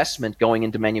of investment going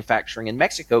into manufacturing in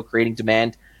Mexico, creating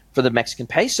demand for the Mexican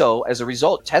peso. As a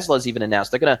result, Tesla's even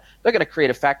announced they're gonna create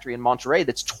a factory in Monterrey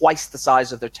that's twice the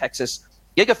size of their Texas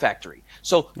gigafactory.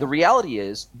 So the reality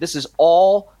is this is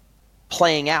all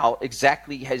playing out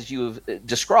exactly as you have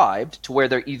described, to where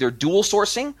they're either dual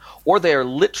sourcing or they're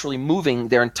literally moving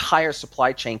their entire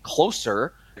supply chain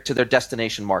closer to their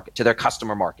destination market, to their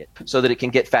customer market, so that it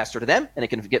can get faster to them and it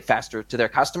can get faster to their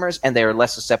customers, and they are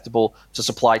less susceptible to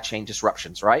supply chain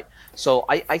disruptions, right? So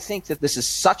I think that this is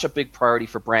such a big priority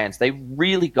for brands. They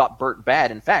really got burnt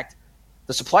bad. In fact,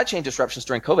 the supply chain disruptions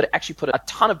during COVID actually put a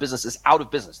ton of businesses out of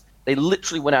business. They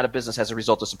literally went out of business as a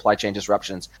result of supply chain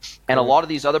disruptions. And a lot of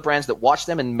these other brands that watched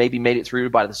them and maybe made it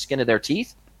through by the skin of their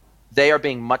teeth, they are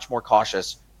being much more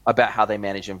cautious about how they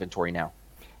manage inventory now.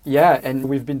 Yeah, and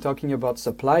we've been talking about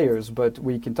suppliers, but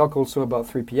we can talk also about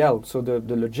 3PL, so the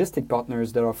logistic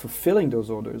partners that are fulfilling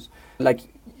those orders. Like,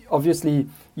 obviously,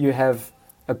 you have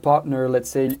a partner,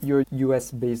 let's say you're a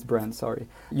US-based brand,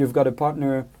 You've got a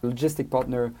partner, logistic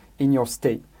partner in your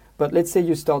state. But let's say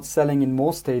you start selling in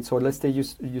more states, or let's say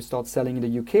you start selling in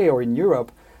the UK or in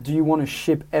Europe. Do you want to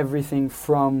ship everything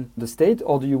from the state,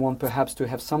 or do you want perhaps to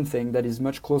have something that is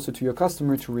much closer to your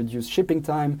customer to reduce shipping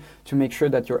time, to make sure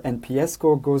that your NPS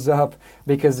score goes up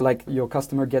because like your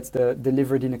customer gets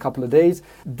delivered in a couple of days?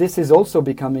 This is also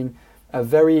becoming a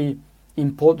very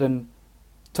important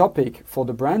topic for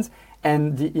the brands.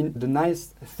 And the nice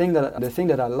thing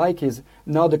that I like is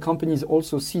now the companies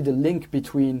also see the link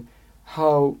between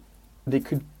how they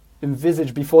could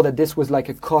envisage before that this was like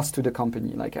a cost to the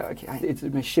company, like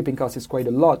my shipping cost is quite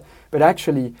a lot, but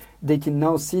actually they can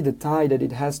now see the tie that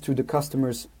it has to the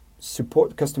customer's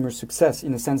support, customer success,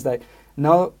 in a sense that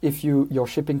now if your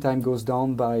shipping time goes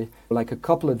down by like a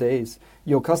couple of days,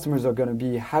 your customers are going to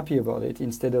be happy about it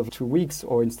instead of 2 weeks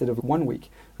or instead of 1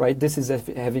 week, right? This is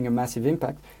having a massive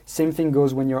impact. Same thing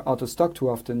goes when you're out of stock too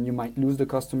often. You might lose the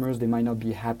customers, they might not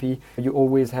be happy. You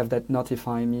always have that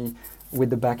notify me with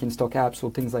the back in stock apps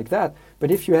or things like that.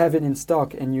 But if you have it in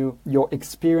stock and your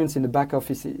experience in the back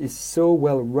office is so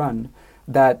well run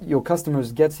that your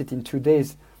customers gets it in 2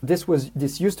 days,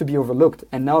 this used to be overlooked,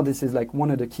 and now this is like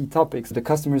one of the key topics. The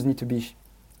customers need to be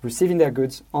receiving their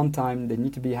goods on time, they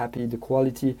need to be happy, the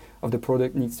quality of the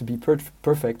product needs to be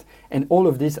perfect, and all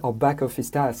of these are back office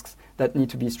tasks that need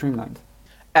to be streamlined.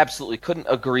 Absolutely. Couldn't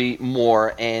agree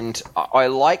more. And I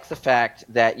like the fact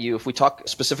that if we talk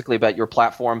specifically about your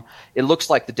platform, it looks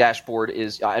like the dashboard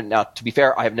is, now to be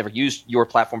fair, I have never used your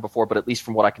platform before, but at least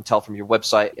from what I can tell from your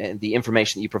website and the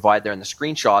information that you provide there in the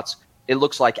screenshots, it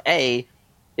looks like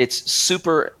it's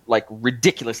super, like,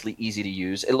 ridiculously easy to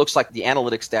use. It looks like the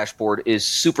analytics dashboard is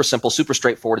super simple, super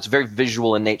straightforward. It's very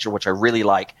visual in nature, which I really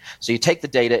like. So you take the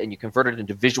data and you convert it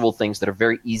into visual things that are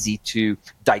very easy to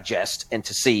digest and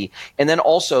to see. And then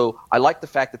also, I like the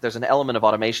fact that there's an element of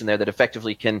automation there that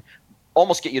effectively can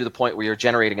almost get you to the point where you're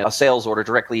generating a sales order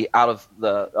directly out of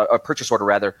a purchase order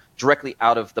rather, directly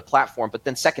out of the platform. But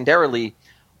then secondarily,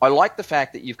 I like the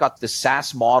fact that you've got this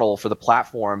SaaS model for the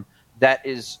platform that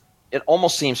is, it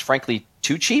almost seems, frankly,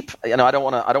 too cheap. I don't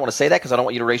want to say that because I don't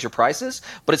want you to raise your prices,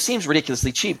 but it seems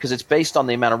ridiculously cheap because it's based on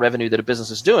the amount of revenue that a business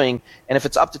is doing. And if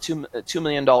it's up to $2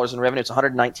 million in revenue, it's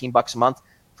 $119 a month.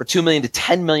 For $2 million to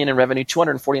 $10 million in revenue,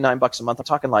 $249 a month. I'm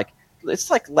talking like, it's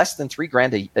like less than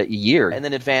 $3,000 a year. And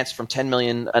then advanced from 10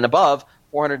 million and above,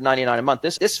 $499 a month.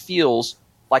 This feels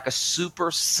like a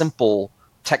super simple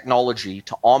technology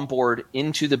to onboard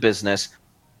into the business,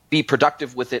 be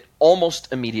productive with it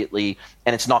almost immediately,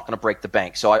 and it's not going to break the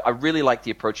bank. So I really like the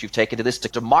approach you've taken to this to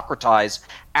democratize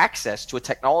access to a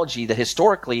technology that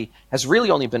historically has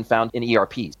really only been found in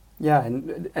ERPs. Yeah,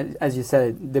 and as you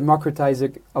said,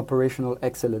 democratizing operational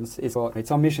excellence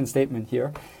it's our mission statement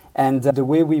here. And the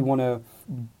way we want to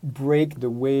break the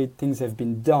way things have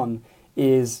been done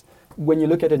is when you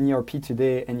look at an ERP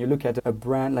today and you look at a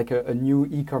brand like a new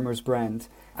e-commerce brand,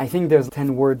 I think there's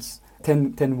 10 words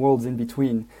in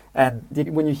between. And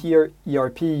when you hear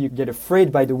ERP, you get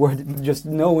afraid by the word, just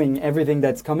knowing everything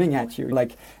that's coming at you.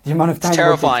 Like the amount of time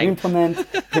to implement,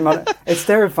 it's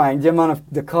terrifying, the amount of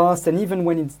the cost. And even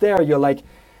when it's there, you're like,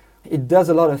 it does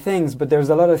a lot of things, but there's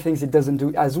a lot of things it doesn't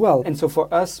do as well. And so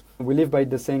for us, we live by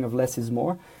the saying of less is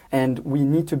more. And we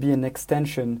need to be an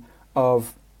extension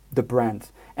of the brand.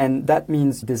 And that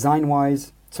means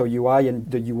design-wise, so UI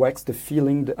and the UX, the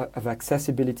feeling of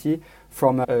accessibility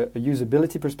from a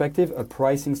usability perspective, a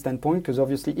pricing standpoint, because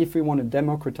obviously if we want to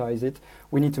democratize it,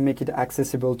 we need to make it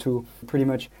accessible to pretty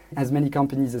much as many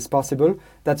companies as possible.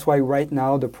 That's why right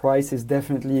now the price is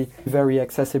definitely very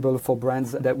accessible for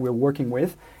brands that we're working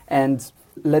with. And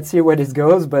let's see where this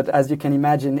goes, but as you can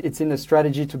imagine, it's in the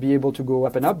strategy to be able to go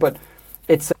up and up, but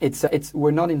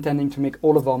we're not intending to make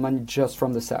all of our money just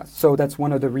from the SaaS. So that's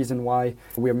one of the reasons why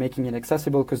we're making it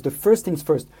accessible, because the first things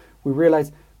first, we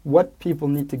realize what people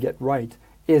need to get right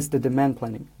is the demand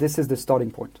planning. This is the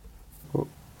starting point. Oh,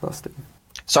 lost it.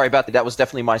 Sorry about that. That was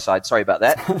definitely my side. Sorry about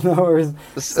that. No worries.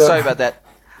 Sorry about that.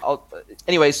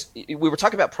 Anyways, we were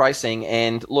talking about pricing,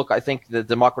 and look, I think the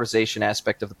democratization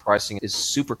aspect of the pricing is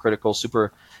super critical,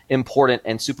 super important,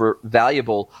 and super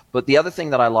valuable. But the other thing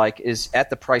that I like is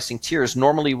at the pricing tiers,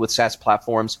 normally with SaaS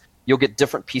platforms, you'll get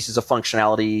different pieces of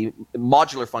functionality,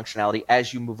 modular functionality,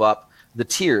 as you move up the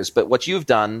tiers. But what you've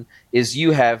done is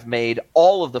you have made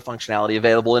all of the functionality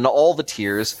available in all the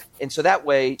tiers. And so that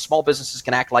way small businesses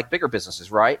can act like bigger businesses,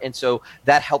 right? And so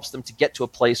that helps them to get to a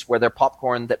place where they're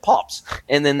popcorn that pops.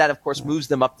 And then that, of course, moves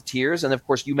them up the tiers. And of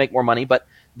course, you make more money. But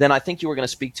then I think you were going to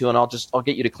speak to, and I'll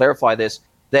get you to clarify this,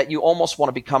 that you almost want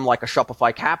to become like a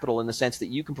Shopify Capital in the sense that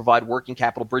you can provide working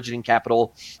capital, bridging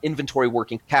capital, inventory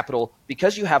working capital.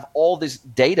 Because you have all this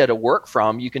data to work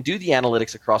from, you can do the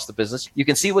analytics across the business. You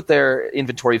can see what their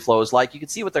inventory flow is like. You can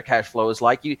see what their cash flow is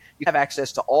like. You have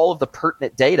access to all of the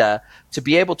pertinent data to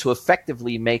be able to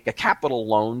effectively make a capital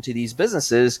loan to these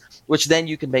businesses, which then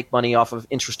you can make money off of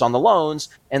interest on the loans.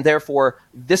 And therefore,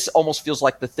 this almost feels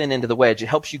like the thin end of the wedge. It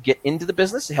helps you get into the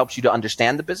business. It helps you to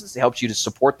understand the business. It helps you to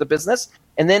support the business.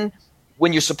 And then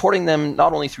when you're supporting them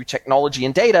not only through technology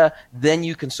and data, then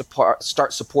you can start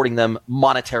supporting them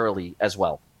monetarily as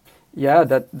well. Yeah,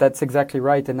 that's exactly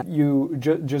right. And you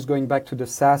just going back to the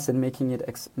SaaS and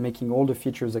making all the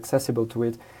features accessible to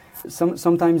it.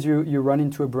 Sometimes you run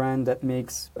into a brand that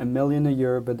makes $1 million a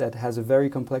year, but that has a very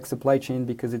complex supply chain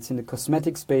because it's in the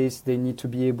cosmetic space. They need to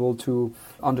be able to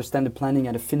understand the planning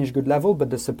at a finished good level, but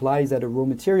the supply is at a raw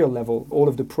material level, all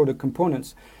of the product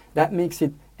components. That makes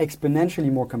it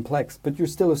exponentially more complex, but you're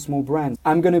still a small brand.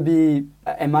 Am I going to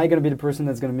be the person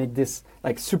that's going to make this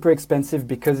like super expensive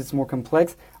because it's more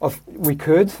complex? We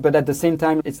could, but at the same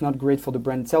time, it's not great for the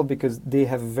brand itself because they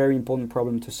have a very important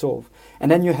problem to solve. And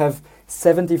then you have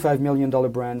 $75 million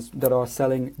brands that are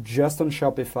selling just on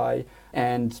Shopify,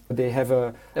 and they have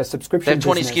a subscription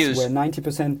business 20 SKUs. Where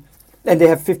 90%... And they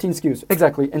have 15 SKUs.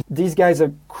 Exactly. And these guys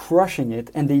are crushing it,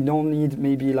 and they don't need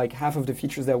maybe like half of the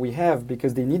features that we have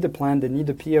because they need the plan, they need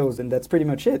the POs, and that's pretty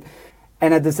much it.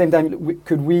 And at the same time,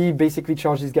 could we basically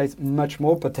charge these guys much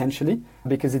more potentially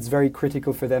because it's very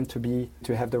critical for them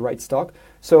to have the right stock.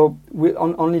 So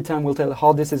only time will tell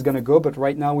how this is going to go. But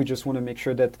right now, we just want to make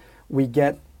sure that we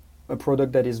get a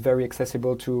product that is very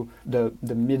accessible to the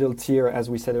middle tier, as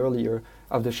we said earlier,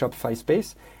 of the Shopify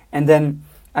space. And then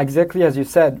exactly as you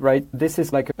said, right, this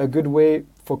is like a good way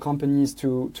for companies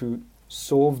to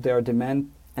solve their demand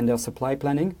and their supply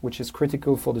planning, which is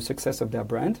critical for the success of their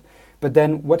brand. But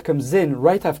then what comes in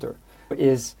right after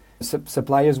is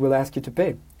suppliers will ask you to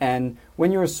pay. And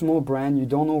when you're a small brand, you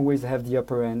don't always have the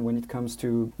upper end when it comes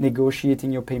to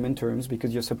negotiating your payment terms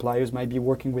because your suppliers might be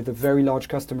working with very large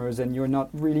customers and you're not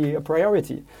really a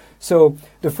priority. So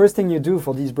the first thing you do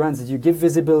for these brands is you give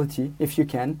visibility, if you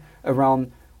can,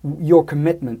 around your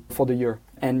commitment for the year.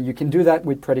 And you can do that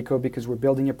with PREDIKO because we're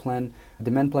building a plan,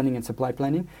 demand planning and supply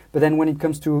planning. But then when it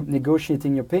comes to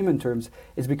negotiating your payment terms,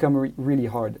 it's become really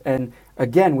hard. And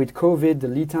again, with COVID, the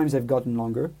lead times have gotten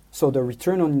longer. So the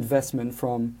return on investment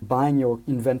from buying your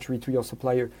inventory to your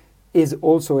supplier is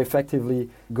also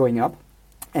effectively going up.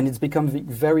 And it's become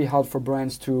very hard for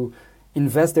brands to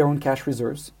invest their own cash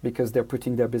reserves because they're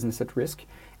putting their business at risk,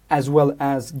 as well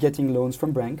as getting loans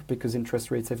from bank because interest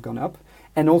rates have gone up,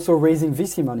 and also raising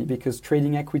VC money because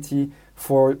trading equity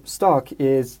for stock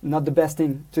is not the best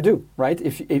thing to do, right?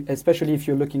 Especially if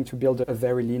you're looking to build a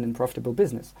very lean and profitable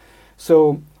business.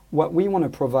 So what we want to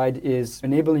provide is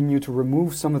enabling you to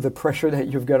remove some of the pressure that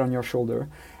you've got on your shoulder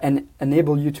and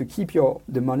enable you to keep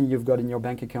the money you've got in your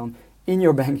bank account in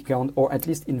your bank account, or at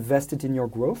least invest it in your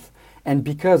growth. And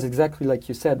because, exactly like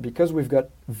you said, because we've got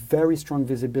very strong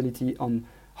visibility on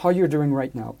how you're doing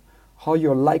right now, how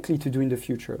you're likely to do in the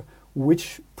future,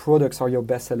 which products are your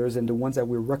best sellers and the ones that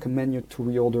we recommend you to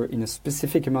reorder in a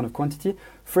specific amount of quantity.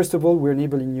 First of all, we're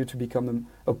enabling you to become an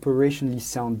operationally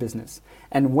sound business.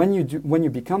 And when you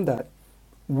become that,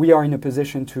 we are in a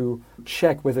position to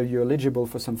check whether you're eligible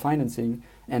for some financing,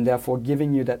 and therefore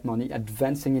giving you that money,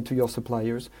 advancing it to your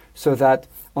suppliers, so that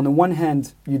on the one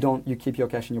hand, you keep your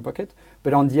cash in your pocket,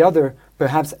 but on the other,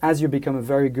 perhaps as you become a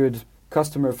very good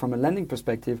customer from a lending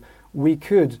perspective, we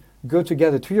could go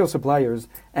together to your suppliers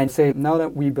and say, now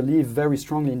that we believe very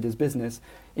strongly in this business,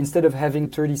 instead of having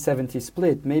 30-70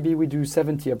 split, maybe we do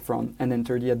 70 upfront and then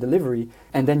 30 at delivery.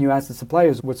 And then you ask the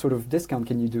suppliers, what sort of discount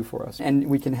can you do for us? And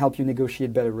we can help you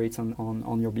negotiate better rates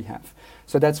on your behalf.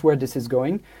 So that's where this is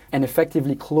going, and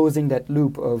effectively closing that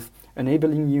loop of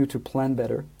enabling you to plan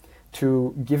better,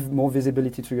 to give more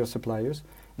visibility to your suppliers,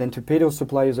 then to pay those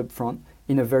suppliers upfront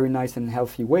in a very nice and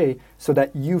healthy way, so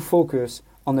that you focus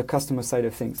on the customer side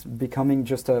of things, becoming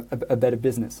just a better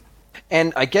business.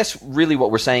 And I guess really what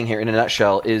we're saying here in a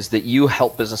nutshell is that you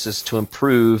help businesses to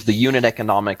improve the unit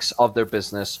economics of their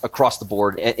business across the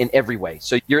board in every way.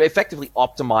 So you're effectively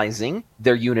optimizing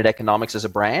their unit economics as a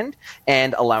brand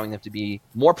and allowing them to be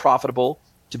more profitable,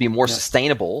 to be more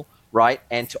sustainable, right?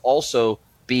 And to also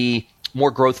be more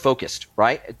growth focused,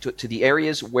 right? To the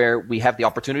areas where we have the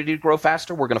opportunity to grow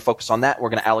faster, we're going to focus on that. We're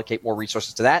going to allocate more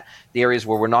resources to that. The areas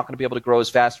where we're not going to be able to grow as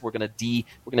fast, we're going to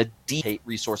dedicate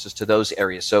resources to those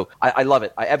areas. So I love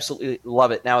it. I absolutely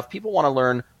love it. Now, if people want to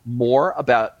learn more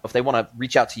about, if they want to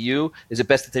reach out to you, is it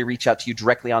best that they reach out to you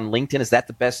directly on LinkedIn? Is that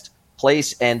the best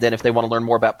place? And then if they want to learn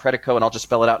more about PREDIKO, and I'll just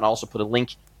spell it out and I'll also put a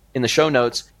link in the show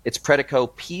notes, it's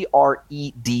PREDIKO,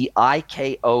 PREDIKO.io.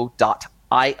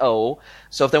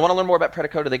 So if they want to learn more about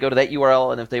PREDIKO, do they go to that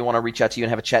URL? And if they want to reach out to you and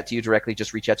have a chat to you directly,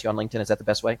 just reach out to you on LinkedIn. Is that the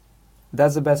best way?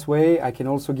 That's the best way. I can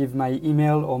also give my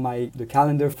email or the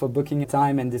calendar for booking a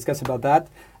time and discuss about that.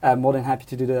 I'm more than happy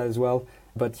to do that as well.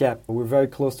 But yeah, we're very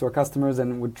close to our customers,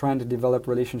 and we're trying to develop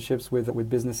relationships with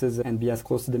businesses and be as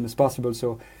close to them as possible.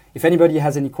 So if anybody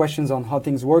has any questions on how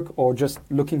things work, or just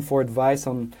looking for advice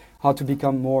on how to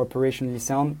become more operationally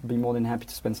sound, I'd be more than happy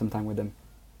to spend some time with them.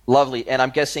 Lovely. And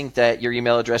I'm guessing that your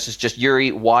email address is just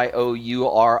YOURI,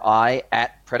 YOURI,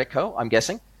 at PREDIKO, I'm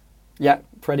guessing? Yeah,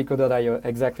 PREDIKO.io,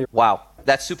 exactly. Wow.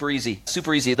 That's super easy.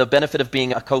 Super easy. The benefit of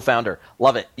being a co-founder.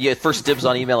 Love it. You get first dibs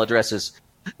on email addresses.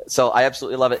 So I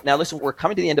absolutely love it. Now, listen, we're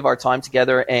coming to the end of our time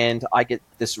together, and I get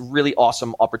this really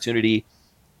awesome opportunity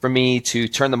for me to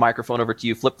turn the microphone over to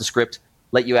you, flip the script,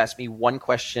 let you ask me one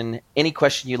question. Any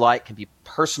question you like, can be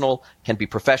personal, can be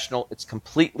professional. It's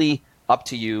completely up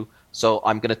to you. So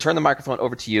I'm going to turn the microphone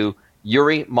over to you.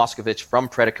 YOURI MOSKOVIC from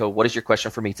PREDIKO. What is your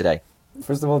question for me today?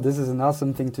 First of all, this is an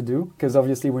awesome thing to do, because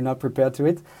obviously we're not prepared to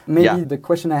it. Maybe the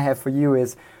question I have for you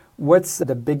is, what's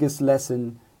the biggest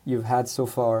lesson you've had so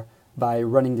far by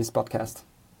running this podcast?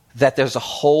 That there's a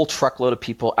whole truckload of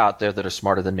people out there that are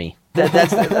smarter than me.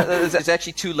 That's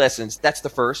actually two lessons. That's the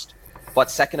first.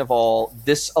 But second of all,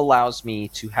 this allows me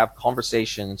to have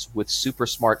conversations with super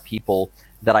smart people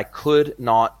that I could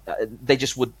not,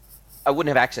 I wouldn't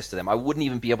have access to them. I wouldn't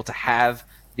even be able to have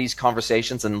these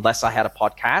conversations unless I had a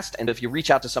podcast. And if you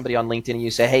reach out to somebody on LinkedIn and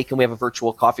you say, hey, can we have a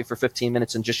virtual coffee for 15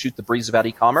 minutes and just shoot the breeze about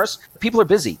e-commerce? People are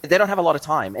busy. They don't have a lot of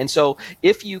time. And so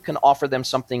if you can offer them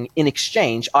something in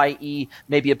exchange, i.e.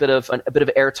 maybe a bit of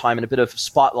airtime and a bit of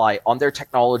spotlight on their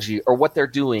technology or what they're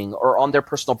doing or on their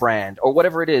personal brand or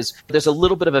whatever it is, there's a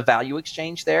little bit of a value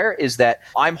exchange there, is that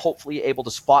I'm hopefully able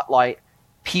to spotlight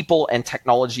people and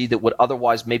technology that would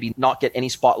otherwise maybe not get any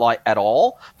spotlight at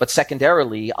all. But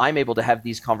secondarily, I'm able to have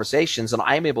these conversations and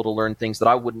I'm able to learn things that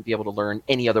I wouldn't be able to learn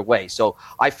any other way. So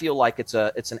I feel like it's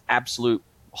an absolute,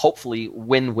 hopefully,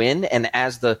 win-win. And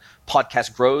as the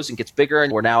podcast grows and gets bigger,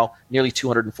 and we're now nearly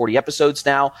 240 episodes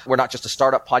now, we're not just a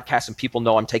startup podcast, and people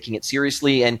know I'm taking it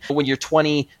seriously. And when you're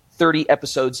 20, 30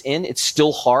 episodes in, it's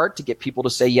still hard to get people to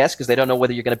say yes, because they don't know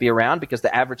whether you're going to be around, because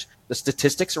the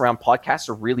statistics around podcasts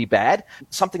are really bad.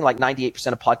 Something like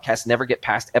 98% of podcasts never get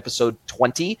past episode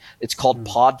 20. It's called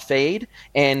pod fade,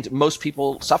 and most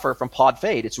people suffer from pod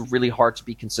fade. It's really hard to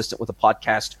be consistent with a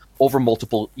podcast over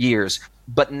multiple years.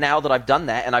 But now that I've done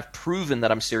that and I've proven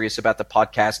that I'm serious about the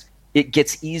podcast, it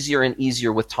gets easier and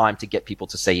easier with time to get people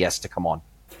to say yes to come on.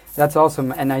 That's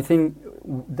awesome. And I think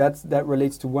that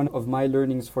relates to one of my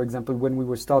learnings, for example, when we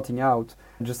were starting out,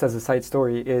 just as a side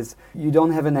story, is you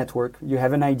don't have a network, you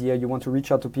have an idea, you want to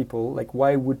reach out to people. Like,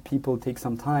 why would people take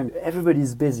some time?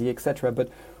 Everybody's busy, etc. But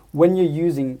when you're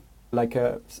using like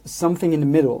something in the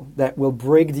middle that will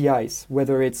break the ice,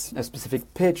 whether it's a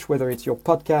specific pitch, whether it's your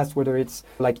podcast, whether it's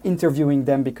like interviewing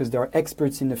them because they're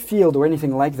experts in the field or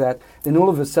anything like that, then all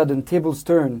of a sudden tables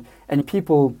turn and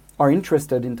people are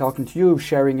interested in talking to you,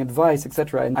 sharing advice,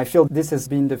 etc. And I feel this has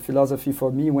been the philosophy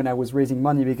for me when I was raising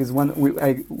money, because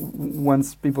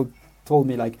once people told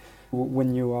me, like,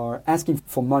 when you are asking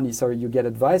for money, you get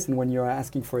advice, and when you are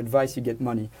asking for advice, you get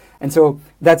money. And so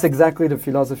that's exactly the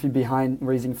philosophy behind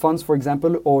raising funds, for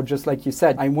example, or just like you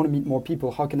said, I want to meet more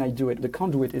people. How can I do it? The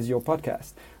conduit is your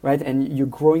podcast, right? And you're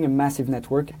growing a massive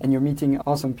network and you're meeting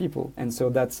awesome people. And so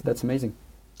that's amazing.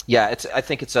 Yeah, I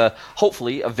think it's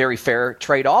hopefully a very fair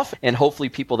trade-off, and hopefully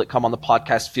people that come on the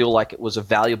podcast feel like it was a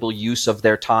valuable use of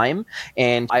their time.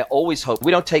 And I always hope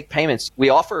we don't take payments. We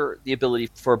offer the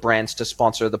ability for brands to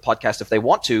sponsor the podcast if they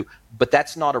want to, but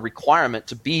that's not a requirement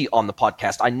to be on the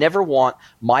podcast. I never want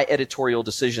my editorial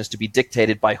decisions to be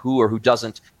dictated by who or who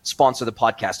doesn't sponsor the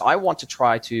podcast. I want to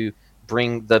try to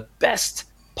bring the best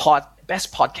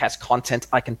podcast content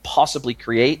I can possibly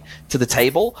create to the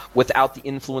table without the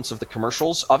influence of the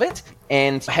commercials of it.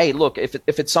 And hey, look, if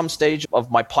at some stage of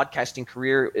my podcasting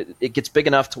career, it gets big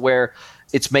enough to where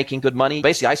it's making good money,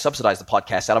 basically I subsidize the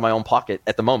podcast out of my own pocket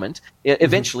at the moment.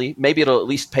 Eventually, maybe it'll at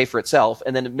least pay for itself.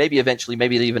 And then maybe eventually,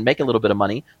 maybe it'll even make a little bit of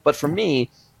money. But for me,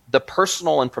 the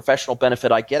personal and professional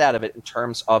benefit I get out of it in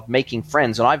terms of making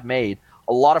friends, and I've made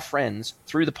a lot of friends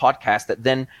through the podcast that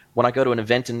then when I go to an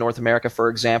event in North America, for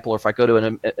example, or if I go to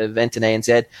an event in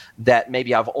ANZ that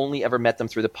maybe I've only ever met them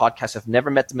through the podcast, I've never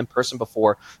met them in person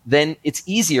before, then it's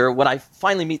easier when I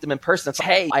finally meet them in person. It's,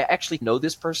 hey, I actually know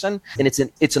this person, and it's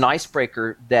an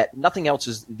icebreaker that nothing else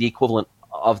is the equivalent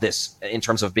of this in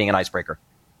terms of being an icebreaker.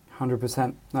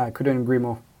 100%. I couldn't agree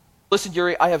more. Listen,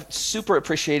 Yuri, I have super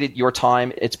appreciated your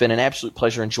time. It's been an absolute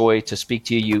pleasure and joy to speak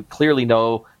to you. You clearly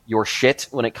know your shit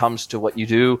when it comes to what you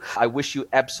do. I wish you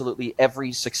absolutely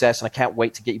every success, and I can't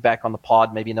wait to get you back on the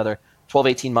pod, maybe another 12,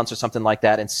 18 months or something like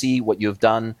that, and see what you've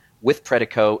done with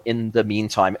PREDIKO in the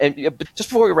meantime. And just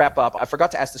before we wrap up, I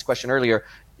forgot to ask this question earlier.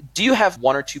 Do you have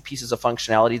one or two pieces of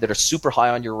functionality that are super high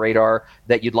on your radar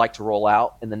that you'd like to roll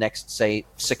out in the next, say,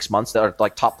 6 months that are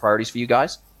like top priorities for you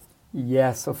guys?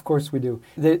 Yes, of course we do.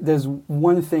 There's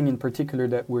one thing in particular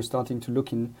that we're starting to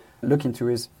look into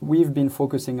is we've been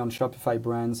focusing on Shopify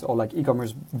brands or like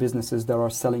e-commerce businesses that are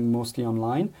selling mostly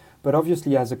online. But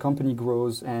obviously as a company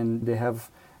grows and they have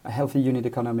a healthy unit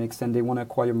economics and they want to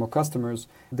acquire more customers,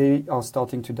 they are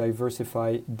starting to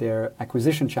diversify their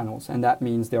acquisition channels. And that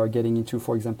means they are getting into,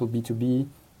 for example, B2B,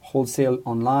 wholesale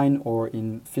online or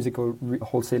in physical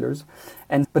wholesalers.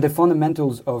 But the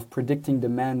fundamentals of predicting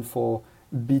demand for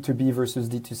B2B versus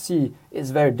D2C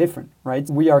is very different, right?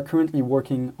 We are currently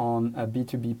working on a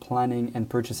B2B planning and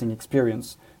purchasing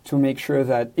experience to make sure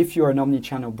that if you're an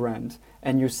omni-channel brand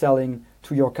and you're selling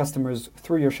to your customers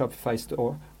through your Shopify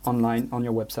store online on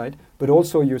your website, but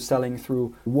also you're selling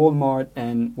through Walmart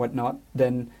and whatnot,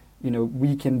 then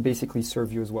we can basically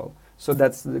serve you as well. So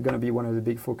that's going to be one of the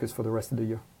big focus for the rest of the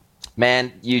year.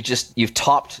 Man, you've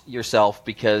topped yourself,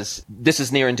 because this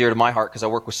is near and dear to my heart because I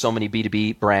work with so many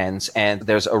B2B brands, and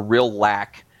there's a real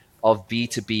lack of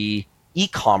B2B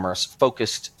e-commerce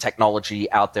focused technology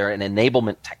out there and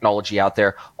enablement technology out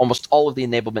there. Almost all of the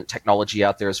enablement technology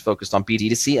out there is focused on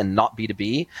B2C and not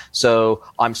B2B. So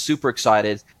I'm super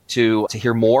excited to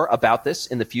hear more about this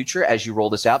in the future as you roll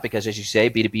this out, because as you say,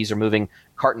 B2Bs are moving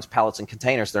cartons, pallets, and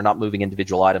containers. They're not moving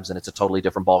individual items, and it's a totally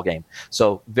different ballgame.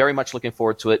 So very much looking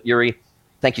forward to it. Yuri,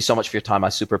 thank you so much for your time. I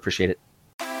super appreciate it.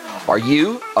 Are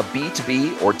you a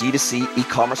B2B or D2C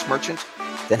e-commerce merchant?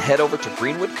 Then head over to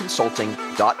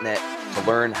greenwoodconsulting.net to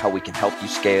learn how we can help you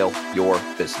scale your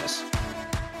business.